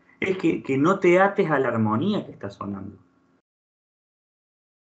improvisar, es que no te ates a la armonía que está sonando.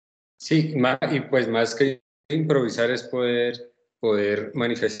 Sí, y pues más que improvisar es poder poder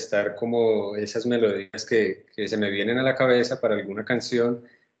manifestar como esas melodías que se me vienen a la cabeza para alguna canción,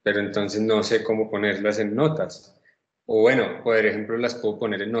 pero entonces no sé cómo ponerlas en notas. O bueno, por ejemplo, las puedo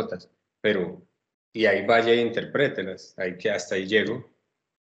poner en notas, pero y ahí vaya e interprételas, ahí que hasta ahí llego.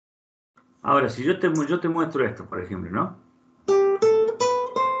 Ahora, si yo te muestro esto, por ejemplo, ¿no?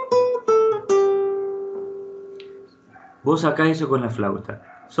 Vos sacás eso con la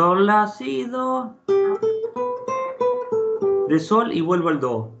flauta. Sol, la, si, do. De sol y vuelvo al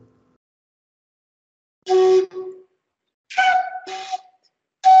do.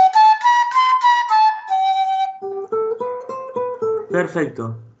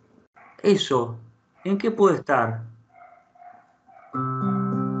 Perfecto. Eso, ¿en qué puede estar?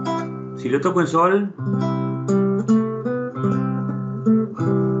 Si lo toco en sol,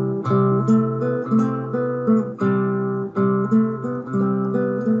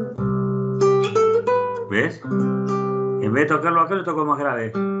 ¿ves? En vez de tocarlo acá, lo toco más grave.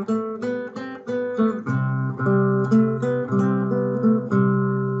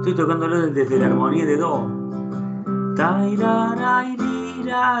 Estoy tocándolo desde la armonía de do.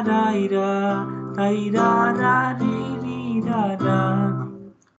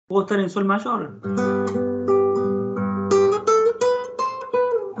 Puedo estar en sol mayor.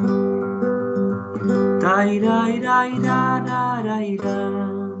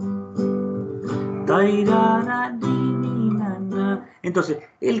 Entonces,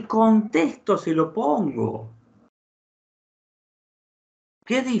 el contexto se lo pongo.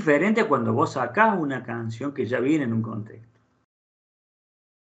 Que es diferente cuando vos sacás una canción que ya viene en un contexto.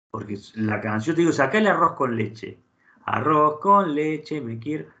 Porque la canción, te digo, sacá el arroz con leche. Arroz con leche, me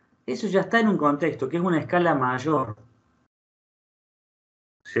quiero. Eso ya está en un contexto, que es una escala mayor.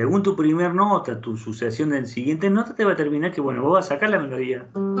 Según tu primer nota, tu sucesión de siguiente nota te va a terminar que, bueno, vos vas a sacar la melodía.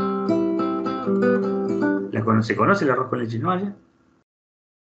 ¿Se conoce el arroz con leche, no, Aya?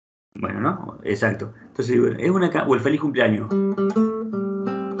 Bueno, ¿no? Exacto. Entonces, es o el feliz cumpleaños.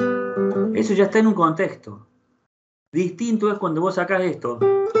 Eso ya está en un contexto. Distinto es cuando vos sacás esto.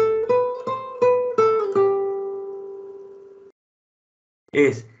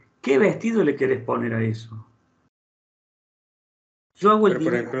 Es, ¿qué vestido le querés poner a eso? Yo hago el Pero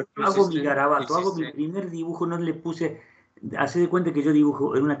por dibujo, ejemplo, tú hago mi hiciste, garabato, hago mi hiciste, primer dibujo, no le puse, hace de cuenta que yo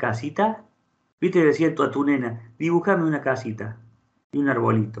dibujo en una casita, viste, decía a tu nena, dibujame una casita y un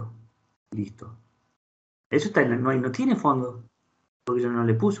arbolito, listo. Eso está no tiene fondo, porque yo no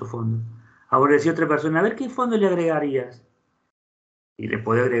le puso fondo. Ahora decía otra persona, a ver qué fondo le agregarías. Y le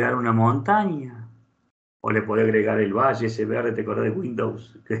puede agregar una montaña, o le puede agregar el valle ese verde, ¿te acordás de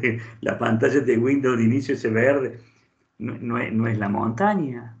Windows? La pantalla de Windows de inicio ese verde, no es la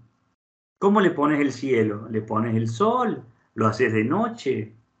montaña. ¿Cómo le pones el cielo? ¿Le pones el sol? ¿Lo haces de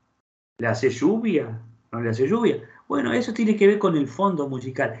noche? ¿Le haces lluvia? ¿No le haces lluvia? Bueno, eso tiene que ver con el fondo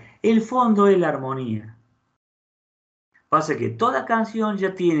musical. El fondo es la armonía. Pasa que toda canción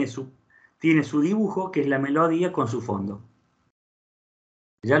ya tiene su dibujo, que es la melodía con su fondo.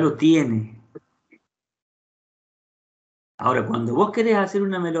 Ya lo tiene. Ahora, cuando vos querés hacer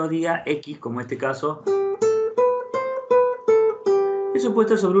una melodía X, como en este caso, eso puede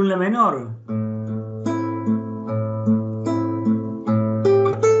estar sobre un La menor.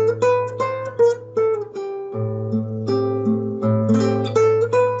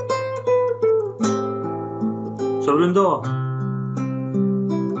 Sobre un Do.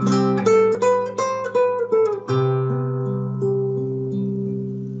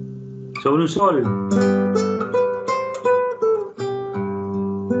 Sobre un Sol.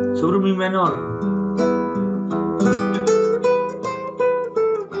 Sobre un Mi menor.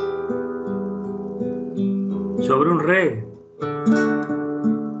 Sobre un Re.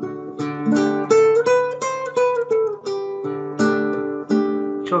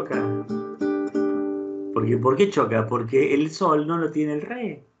 Choca. ¿Por qué choca? Porque el sol no lo tiene el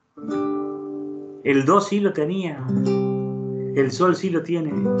re. El do sí lo tenía. El sol sí lo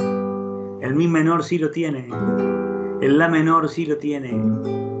tiene. El mi menor sí lo tiene. El la menor sí lo tiene.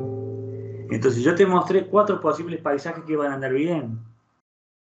 Entonces yo te mostré 4 posibles paisajes que van a andar bien.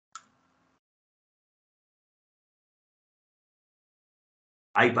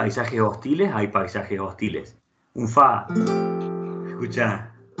 Hay paisajes hostiles, hay paisajes hostiles. Un fa. Escucha.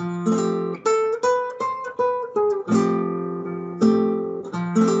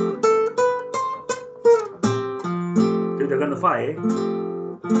 Estoy tocando fa, ¿eh?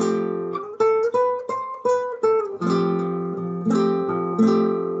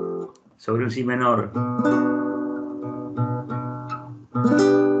 Sobre un si menor.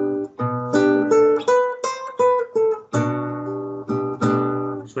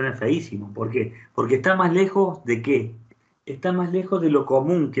 Suena feísimo. ¿Por qué? Porque está más lejos de qué. está más lejos de lo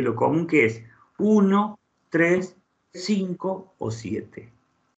común que es 1, 3, 5 o 7.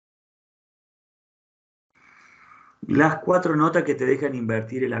 Las 4 notas que te dejan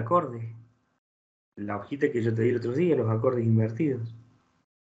invertir el acorde. La hojita que yo te di el otro día, los acordes invertidos.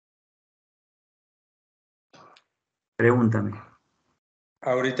 Pregúntame.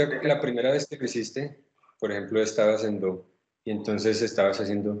 Ahorita, la primera vez que lo hiciste, por ejemplo, estabas en do, y entonces estabas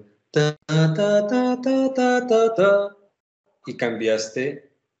haciendo ta, ta, ta, ta, ta, ta, ta, y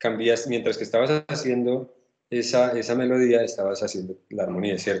cambiaste, mientras que estabas haciendo esa melodía, estabas haciendo la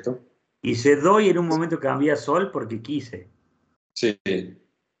armonía, ¿cierto? Hice do y en un momento cambié a sol porque quise. Sí,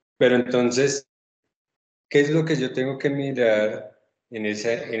 pero entonces, ¿qué es lo que yo tengo que mirar en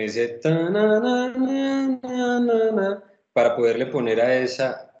ese ta, na, na, na, na, na, na, para poderle poner a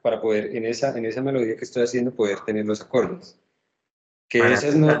esa, para poder en esa melodía que estoy haciendo, poder tener los acordes? Que ¿Para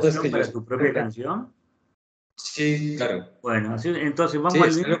esas tu notas canción, que yo para tu propia escuché, canción? sí, claro, Bueno, entonces sí, vamos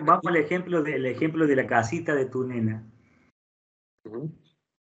es lo que... al ejemplo de la casita de tu nena. Ujú.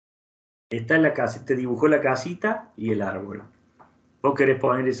 Está la casita, te dibujó la casita y el árbol. Vos querés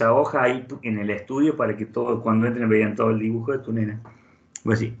poner esa hoja ahí en el estudio para que todos cuando entren vean todo el dibujo de tu nena.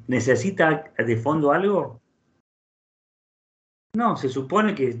 Pues sí, ¿necesita de fondo algo? No, se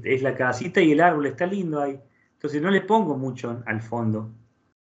supone que es la casita y el árbol, está lindo ahí. Entonces no le pongo mucho al fondo.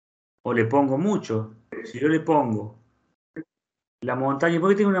 O le pongo mucho. Si yo le pongo la montaña, ¿por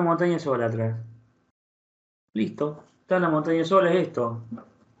qué tengo una montaña sola atrás? Listo, está la montaña sola, es esto.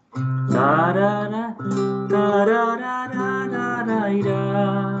 Tarara,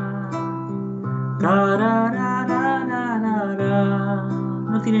 tarararararaira, tarararararaira.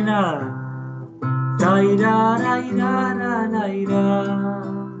 No tiene nada. Tairarairaraira,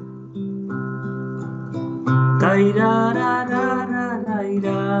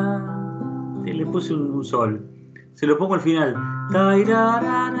 tairarararaira. Y le puse un sol. Se lo pongo al final.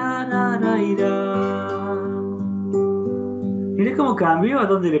 Tairarararaira. Mirá cómo cambió a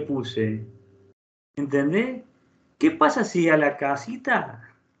dónde le puse. ¿Entendés? ¿Qué pasa si a la casita,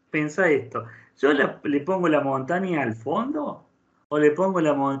 pensá esto, yo le pongo la montaña al fondo o le pongo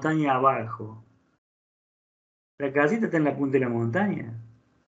la montaña abajo? La casita está en la punta de la montaña.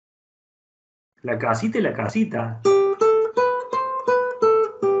 La casita es la casita.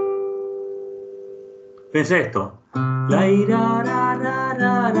 Pensá esto. La ira, ra, ra,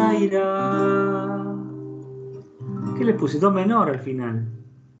 ra, ra, ira. ¿Qué le puse? Do menor al final.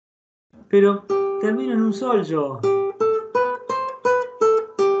 Pero termino en un sol yo.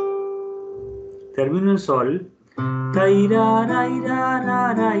 Termino en sol.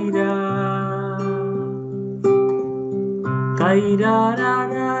 Tairararararaira.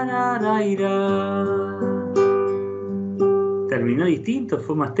 Tairararararaira. Terminó distinto,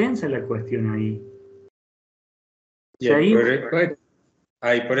 fue más tensa la cuestión ahí. Y Seguimos.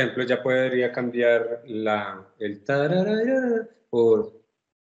 ahí, por ejemplo, ya podría cambiar el tararara por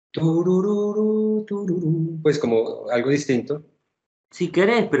turururu, tururú, pues como algo distinto. Si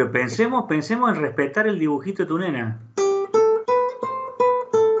querés, pero pensemos en respetar el dibujito de tu nena.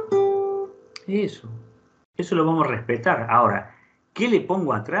 Eso lo vamos a respetar. Ahora, ¿qué le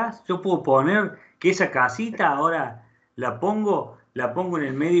pongo atrás? Yo puedo poner que esa casita ahora la pongo en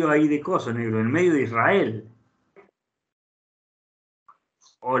el medio ahí de coso negro, en el medio de Israel.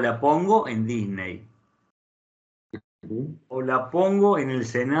 O la pongo en Disney. Ujú. O la pongo en el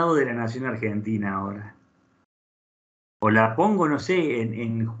Senado de la Nación Argentina ahora. O la pongo, no sé,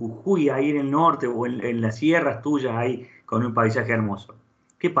 en Jujuy, ahí en el norte, o en las sierras tuyas, ahí, con un paisaje hermoso.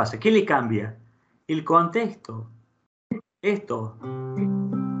 ¿Qué pasa? ¿Qué le cambia? El contexto. Esto.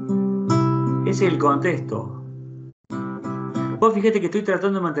 Ese es el contexto. Vos fíjate que estoy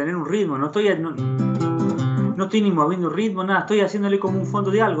tratando de mantener un ritmo, no estoy ni moviendo un ritmo, nada, estoy haciéndole como un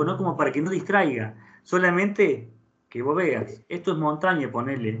fondo de algo, ¿no? Como para que no distraiga. Solamente que vos veas. Esto es montaña,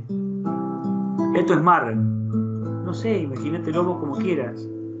 ponele. Esto es mar. No sé, imagínatelo vos como quieras.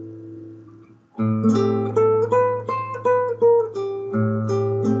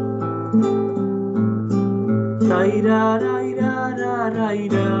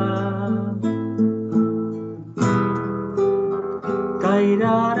 Tairarairaraira.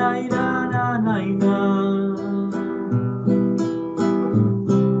 Tairarairaraina.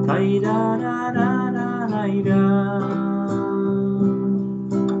 Tairarararaira.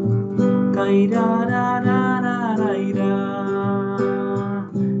 Tairarararaira.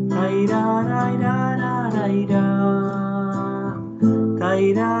 Tairarairaraira.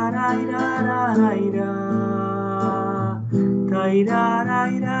 Tairarairaraira.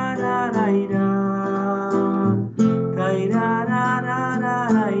 Tairarairaraira.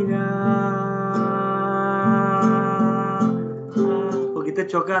 Tairarararaira.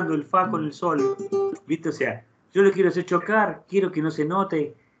 chocando el fa con el sol, ¿viste? O sea, yo lo quiero hacer chocar, quiero que no se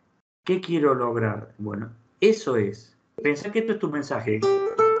note. ¿Qué quiero lograr? Bueno, eso es. Pensá que esto es tu mensaje.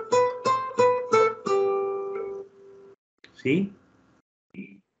 ¿Sí?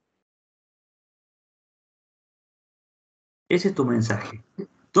 Ese es tu mensaje.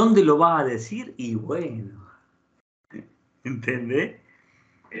 ¿Dónde lo vas a decir? Y bueno, ¿entendés?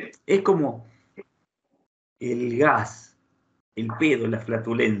 Es como el gas, el pedo, la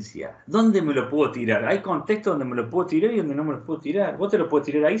flatulencia. ¿Dónde me lo puedo tirar? Hay contextos donde me lo puedo tirar y donde no me lo puedo tirar. Vos te lo puedes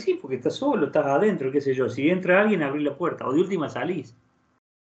tirar ahí, sí, porque estás solo, estás adentro, qué sé yo. Si entra alguien, abrí la puerta. O de última salís.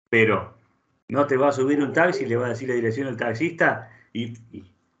 Pero no te va a subir un taxi y le va a decir la dirección al taxista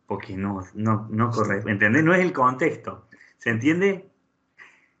porque no corre. ¿Entendés? No es el contexto. ¿Se entiende?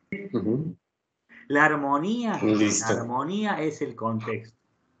 Ujú. La armonía Listo. es el contexto.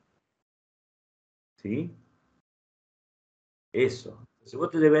 ¿Sí? Eso. Entonces vos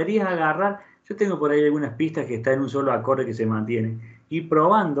te deberías agarrar. Yo tengo por ahí algunas pistas que están en un solo acorde que se mantiene. Y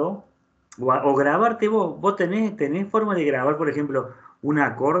probando, o grabarte vos. ¿Vos tenés forma de grabar, por ejemplo, un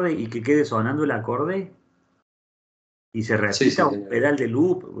acorde y que quede sonando el acorde? Y se Sí, repita sí, un señor. pedal de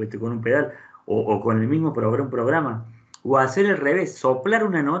loop, con un pedal, o con el mismo programa. O hacer el revés, soplar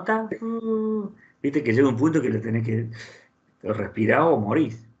una nota, viste que llega un punto que le tenés que respirar o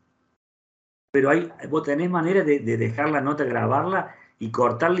morís. Pero vos tenés manera de dejar la nota, grabarla y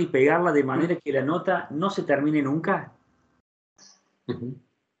cortarla y pegarla de manera que la nota no se termine nunca. Ujú.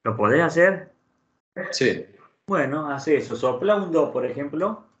 ¿Lo podés hacer? Sí. Bueno, hace eso. Sopla un do, por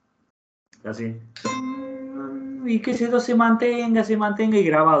ejemplo. Así. Y que ese do se mantenga y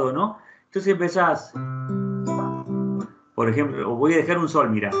grabado, ¿no? Entonces empezás. Por ejemplo, os voy a dejar un sol,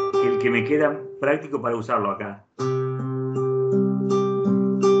 mira, el que me queda práctico para usarlo acá.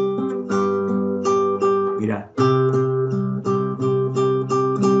 Mira.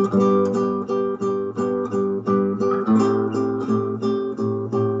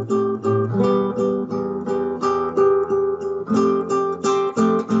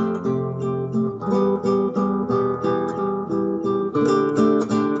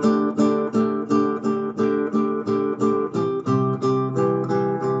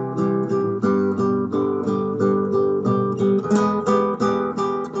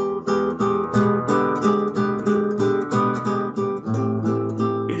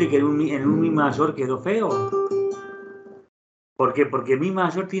 ¿Viste que en un mi mayor quedó feo? ¿Por qué? Porque mi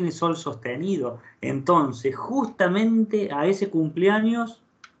mayor tiene sol sostenido. Entonces, justamente a ese cumpleaños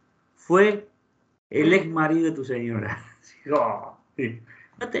fue el ex marido de tu señora. Oh, sí.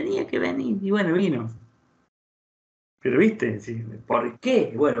 No tenía que venir. Y bueno, vino. Pero viste, sí, ¿por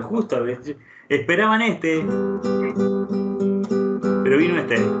qué? Bueno, justo esperaban este, pero vino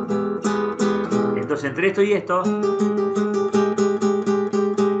este. Entonces, entre esto y esto,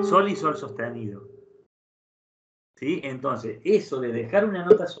 sol y sol sostenido. ¿Sí? Entonces, eso de dejar una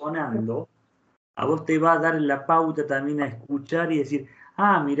nota sonando, a vos te va a dar la pauta también a escuchar y decir,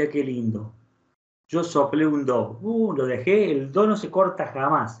 ah, mira qué lindo. Yo soplé un do, lo dejé, el do no se corta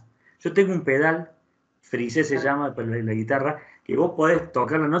jamás. Yo tengo un pedal, frisé se llama, pero la guitarra, que vos podés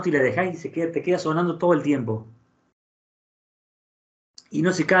tocar la nota y la dejás y te queda sonando todo el tiempo. Y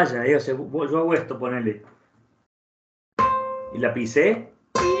no se calla, o sea, yo hago esto, ponele. Y la pisé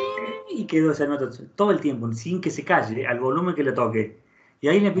y quedó esa nota todo el tiempo, sin que se calle, al volumen que le toque. Y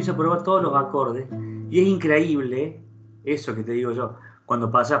ahí le empiezo a probar todos los acordes. Y es increíble, eso que te digo yo,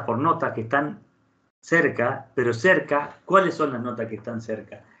 cuando pasas por notas que están cerca, pero cerca, ¿cuáles son las notas que están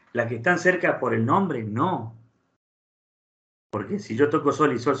cerca? ¿Las que están cerca por el nombre? No. Porque si yo toco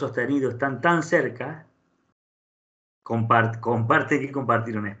sol y sol sostenido están tan cerca, comparte que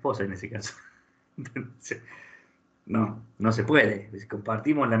compartir una esposa en ese caso. No se puede.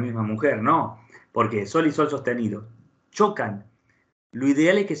 Compartimos la misma mujer, no. Porque sol y sol sostenido chocan. Lo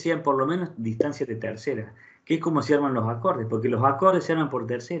ideal es que sean por lo menos distancias de tercera, que es como se arman los acordes, porque los acordes se arman por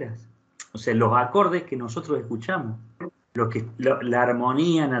terceras. O sea, los acordes que nosotros escuchamos, la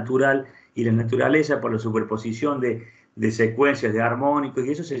armonía natural y la naturaleza por la superposición de secuencias de armónicos,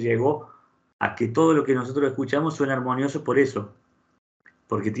 y eso se llegó a que todo lo que nosotros escuchamos suena armonioso por eso,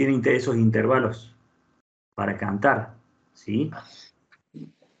 porque tiene esos intervalos para cantar, ¿sí?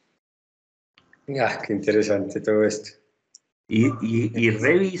 Ah, qué interesante todo esto. Y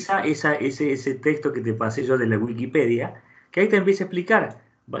revisa ese texto que te pasé yo de la Wikipedia, que ahí te empieza a explicar.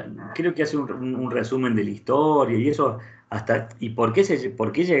 Bueno, creo que hace un resumen de la historia y eso, y por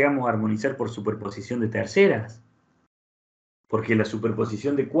qué llegamos a armonizar por superposición de terceras. Porque la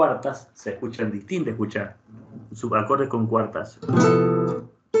superposición de cuartas se escuchan distintas, escuchar subacordes con cuartas.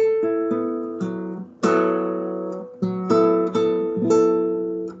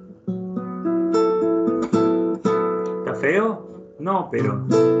 pero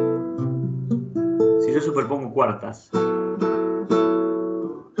si yo superpongo cuartas,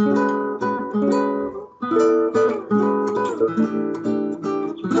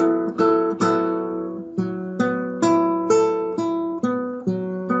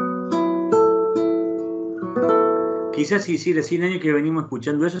 quizás si hiciera 100 años que venimos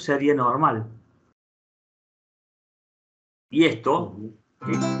escuchando eso sería normal. Y esto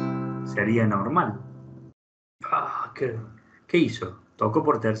sería normal. Ah, ¿qué hizo? ¿Tocó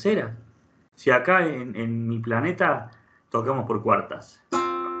por tercera? Si acá en mi planeta tocamos por cuartas.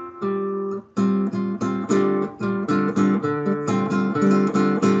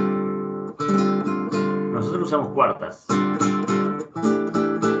 Nosotros usamos cuartas.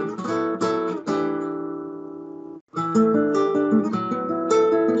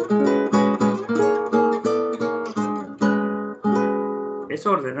 Es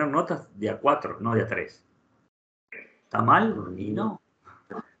ordenar notas de a 4, no de a 3. ¿Está mal? Y no.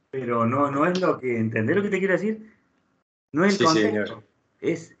 Pero no es lo que... ¿Entendés lo que te quiero decir? No es el Sí, contexto.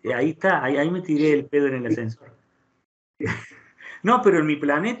 señor. Ahí está, ahí me tiré el pedo en el ascensor. No, pero en mi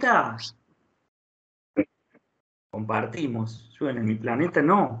planeta compartimos. Yo en mi planeta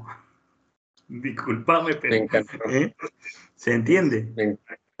no. Disculpame, Me pero... encantó. ¿Se entiende? Me,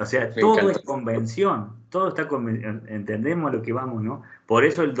 O sea, me todo encantó. es convención, todo está entendemos a lo que vamos, ¿no? Por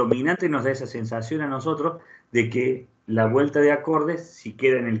eso el dominante nos da esa sensación a nosotros de que la vuelta de acordes, si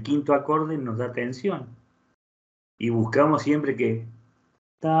queda en el quinto acorde, nos da tensión. Y buscamos siempre que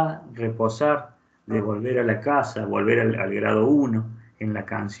reposar, de volver a la casa, volver al grado 1 en la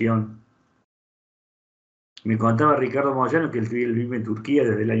canción. Me contaba Ricardo Moyano que él vive en Turquía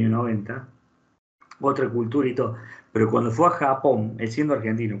desde el año 90, otra cultura y todo. Pero cuando fue a Japón, él siendo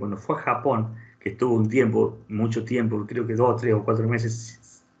argentino, cuando fue a Japón, que estuvo un tiempo, mucho tiempo, creo que 2, 3 o 4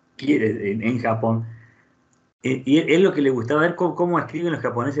 meses quiere en Japón, y él lo que le gustaba ver cómo escriben los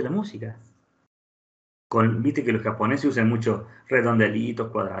japoneses la música. Viste que los japoneses usan mucho redondelitos,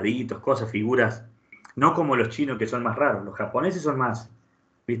 cuadraditos, cosas, figuras, no como los chinos que son más raros. Los japoneses son más,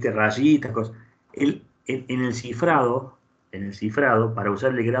 viste, rayitas, cosas. En el cifrado, para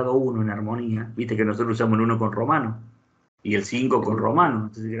usar el grado 1 en armonía, viste que nosotros usamos el 1 con romano y el 5 con romano.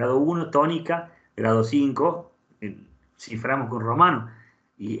 Entonces, el grado 1, tónica, grado 5, ciframos con romano.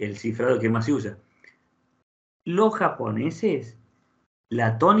 Y el cifrado que más se usa. Los japoneses,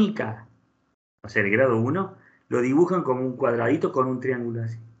 la tónica, o sea, el grado 1, lo dibujan como un cuadradito con un triángulo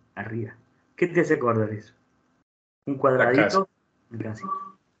así, arriba. ¿Qué te hace acordar eso? Un La casa. cuadradito, un casito.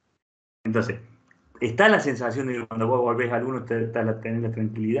 Entonces, está la sensación de que cuando vos volvés al 1 tenés la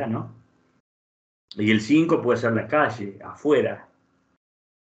tranquilidad, ¿no? Y el 5 puede ser la calle, afuera.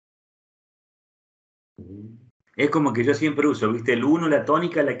 Es como que yo siempre uso, ¿viste? El 1, la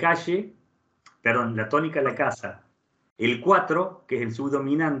tónica, la calle, perdón, la tónica, la casa. El 4, que es el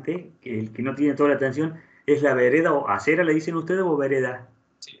subdominante, que es el que no tiene toda la atención, es la vereda o acera, le dicen ustedes, o vereda.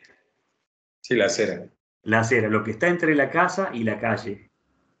 Sí, la acera. La acera, lo que está entre la casa y la calle.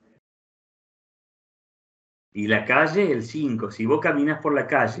 Y la calle, el 5. Si vos caminás por la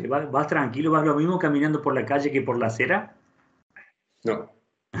calle, vas tranquilo, vas lo mismo caminando por la calle que por la acera. No,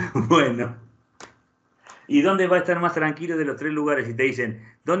 Bueno. ¿Y dónde va a estar más tranquilo de los 3 lugares? Si te dicen,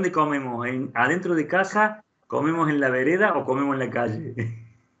 ¿dónde comemos? ¿Adentro de casa? ¿Comemos en la vereda o comemos en la calle?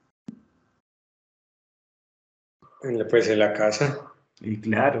 pues en la casa. Y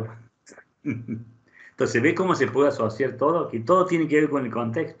claro. Entonces, ¿ves cómo se puede asociar todo? Que todo tiene que ver con el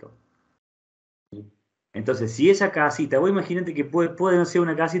contexto. Entonces, si esa casita, vos imagínate que puede ser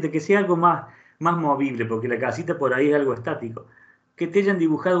una casita que sea algo más movible, porque la casita por ahí es algo estático. Que te hayan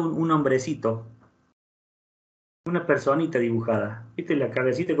dibujado un hombrecito, una personita dibujada. ¿Viste la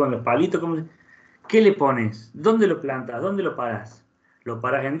cabecita con los palitos? ¿Qué le pones? ¿Dónde lo plantas? ¿Dónde lo parás? ¿Lo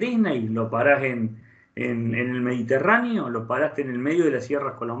parás en Disney? ¿Lo parás en el Mediterráneo? ¿Lo paraste en el medio de la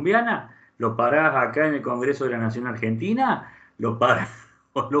sierra colombiana? ¿Lo parás acá en el Congreso de la Nación Argentina? ¿Lo parás,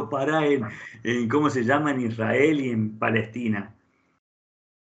 o lo parás ¿cómo se llama? En Israel y en Palestina?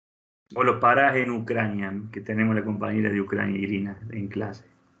 ¿O lo parás en Ucrania? Que tenemos la compañera de Ucrania, Irina, en clase.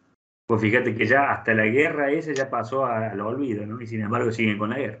 Pues fíjate que ya hasta la guerra esa ya pasó al olvido, ¿no? Y sin embargo siguen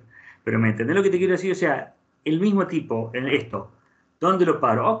con la guerra. Pero ¿me entendés lo que te quiero decir? O sea, el mismo tipo, en esto. ¿Dónde lo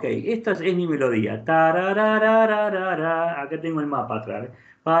paro? Ok, esta es mi melodía. Tarararararara. Acá tengo el mapa atrás.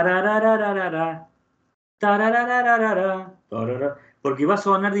 Parararararara. Tarararararara. Tarara. Porque va a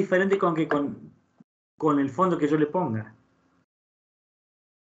sonar diferente con el fondo que yo le ponga.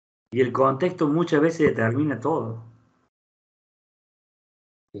 Y el contexto muchas veces determina todo.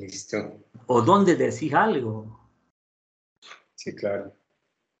 Listo. O dónde decís algo. Sí, claro.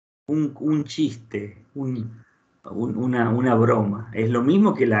 Un chiste. una broma. Es lo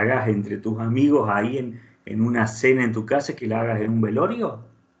mismo que la hagas entre tus amigos ahí en una cena en tu casa que la hagas en un velorio.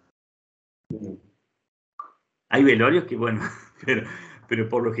 Hay velorios que, bueno, pero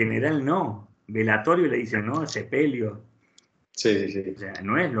por lo general no. Velatorio le dicen, ¿no? Sepelio. Sí, sí. O sea,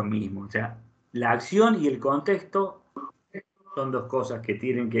 no es lo mismo. O sea, la acción y el contexto son dos cosas que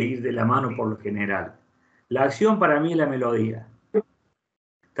tienen que ir de la mano por lo general. La acción para mí es la melodía.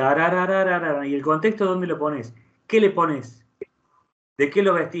 Tararararara. ¿Y el contexto dónde lo pones? ¿Qué le pones? ¿De qué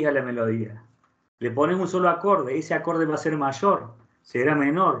lo vestís a la melodía? Le pones un solo acorde, ese acorde va a ser mayor, será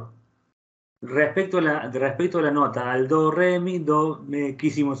menor. Respecto a la nota, al do, re, mi, do, que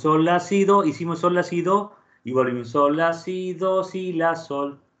hicimos sol, la, si, do, hicimos sol, la, si, do, y volvimos sol, la, si, do, si, la,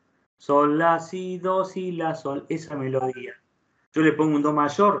 sol, sol, la, si, do, si, la, sol, esa melodía. Yo le pongo un do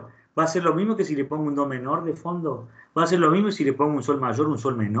mayor, va a ser lo mismo que si le pongo un do menor de fondo, va a ser lo mismo si le pongo un sol mayor, un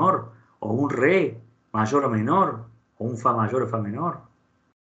sol menor, o un re mayor o menor, o un fa mayor o fa menor.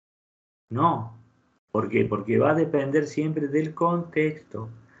 No. ¿Por qué? Porque va a depender siempre del contexto.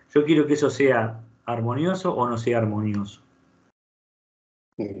 Yo quiero que eso sea armonioso o no sea armonioso.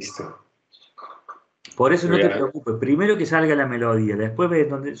 Listo. Por eso no Voy te a... preocupes. Primero que salga la melodía, después ves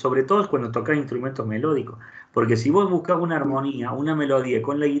donde, sobre todo es cuando tocas instrumentos melódicos. Porque si vos buscas una armonía, una melodía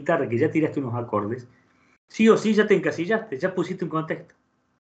con la guitarra, que ya tiraste unos acordes, sí o sí ya te encasillaste, ya pusiste un contexto.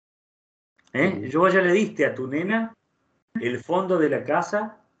 Yo ya le diste a tu nena el fondo de la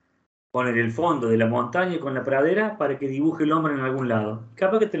casa, poner el fondo de la montaña con la pradera para que dibuje el hombre en algún lado.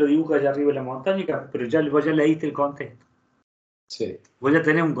 Capaz que te lo dibuja allá arriba de la montaña, pero vos ya le diste el contexto. Sí, Vos ya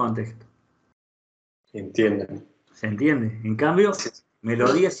tenés un contexto. entiendan. ¿Se entiende? En cambio, Sí,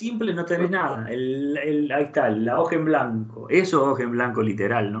 melodía simple no tenés nada. Ahí está, la hoja en blanco. Eso es hoja en blanco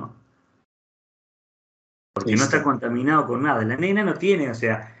literal, ¿no? Porque no está listo. contaminado con nada. La nena no tiene, o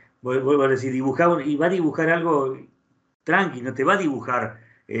sea, vuelvo a decir, dibujar, y va a dibujar algo tranqui, no te va a dibujar,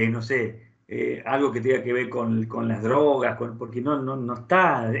 no sé, algo que tenga que ver con las drogas, porque no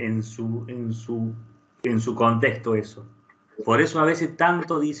está en su contexto eso. Por eso a veces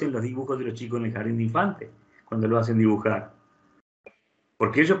tanto dicen los dibujos de los chicos en el jardín de infantes, cuando lo hacen dibujar.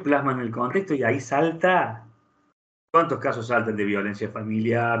 Porque ellos plasman el contexto y ahí salta. ¿Cuántos casos saltan de violencia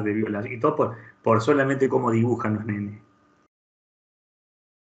familiar, de violación? Y todo por solamente cómo dibujan los nenes.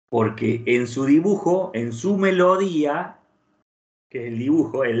 Porque en su dibujo, en su melodía, que es el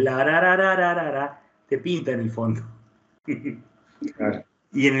dibujo, el la ra ra ra ra ra ra, te pinta en el fondo. Claro.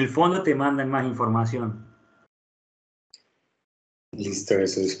 Y en el fondo te mandan más información. Listo,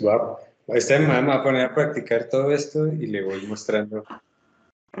 eso es guapo. Esta semana me va a poner a practicar todo esto y le voy mostrando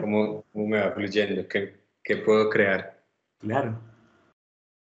cómo me va fluyendo, qué puedo crear. Claro.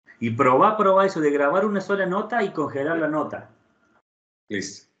 Y probá eso de grabar una sola nota y congelar la nota.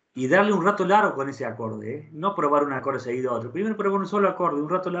 Listo. Y darle un rato largo con ese acorde, ¿eh? No probar un acorde seguido a otro. Primero probar un solo acorde, un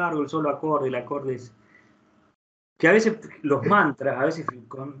rato largo, el solo acorde, el acorde es... Que a veces los mantras, a veces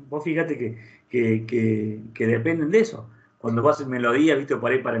vos fíjate que dependen de eso. Cuando vos haces melodías, viste,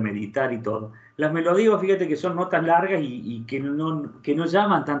 por ahí para meditar y todo. Las melodías, vos fíjate que son notas largas y que no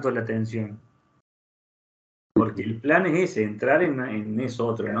llaman tanto la atención. Porque el plan es ese, entrar en eso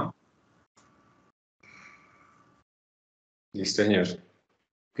otro, ¿no? Listo, señor.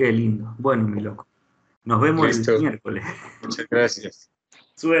 Qué lindo. Bueno, mi loco. Nos vemos el Listo. miércoles. Muchas gracias.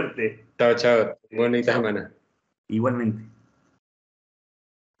 Suerte. Chao, chao. Bonita semana. Igualmente.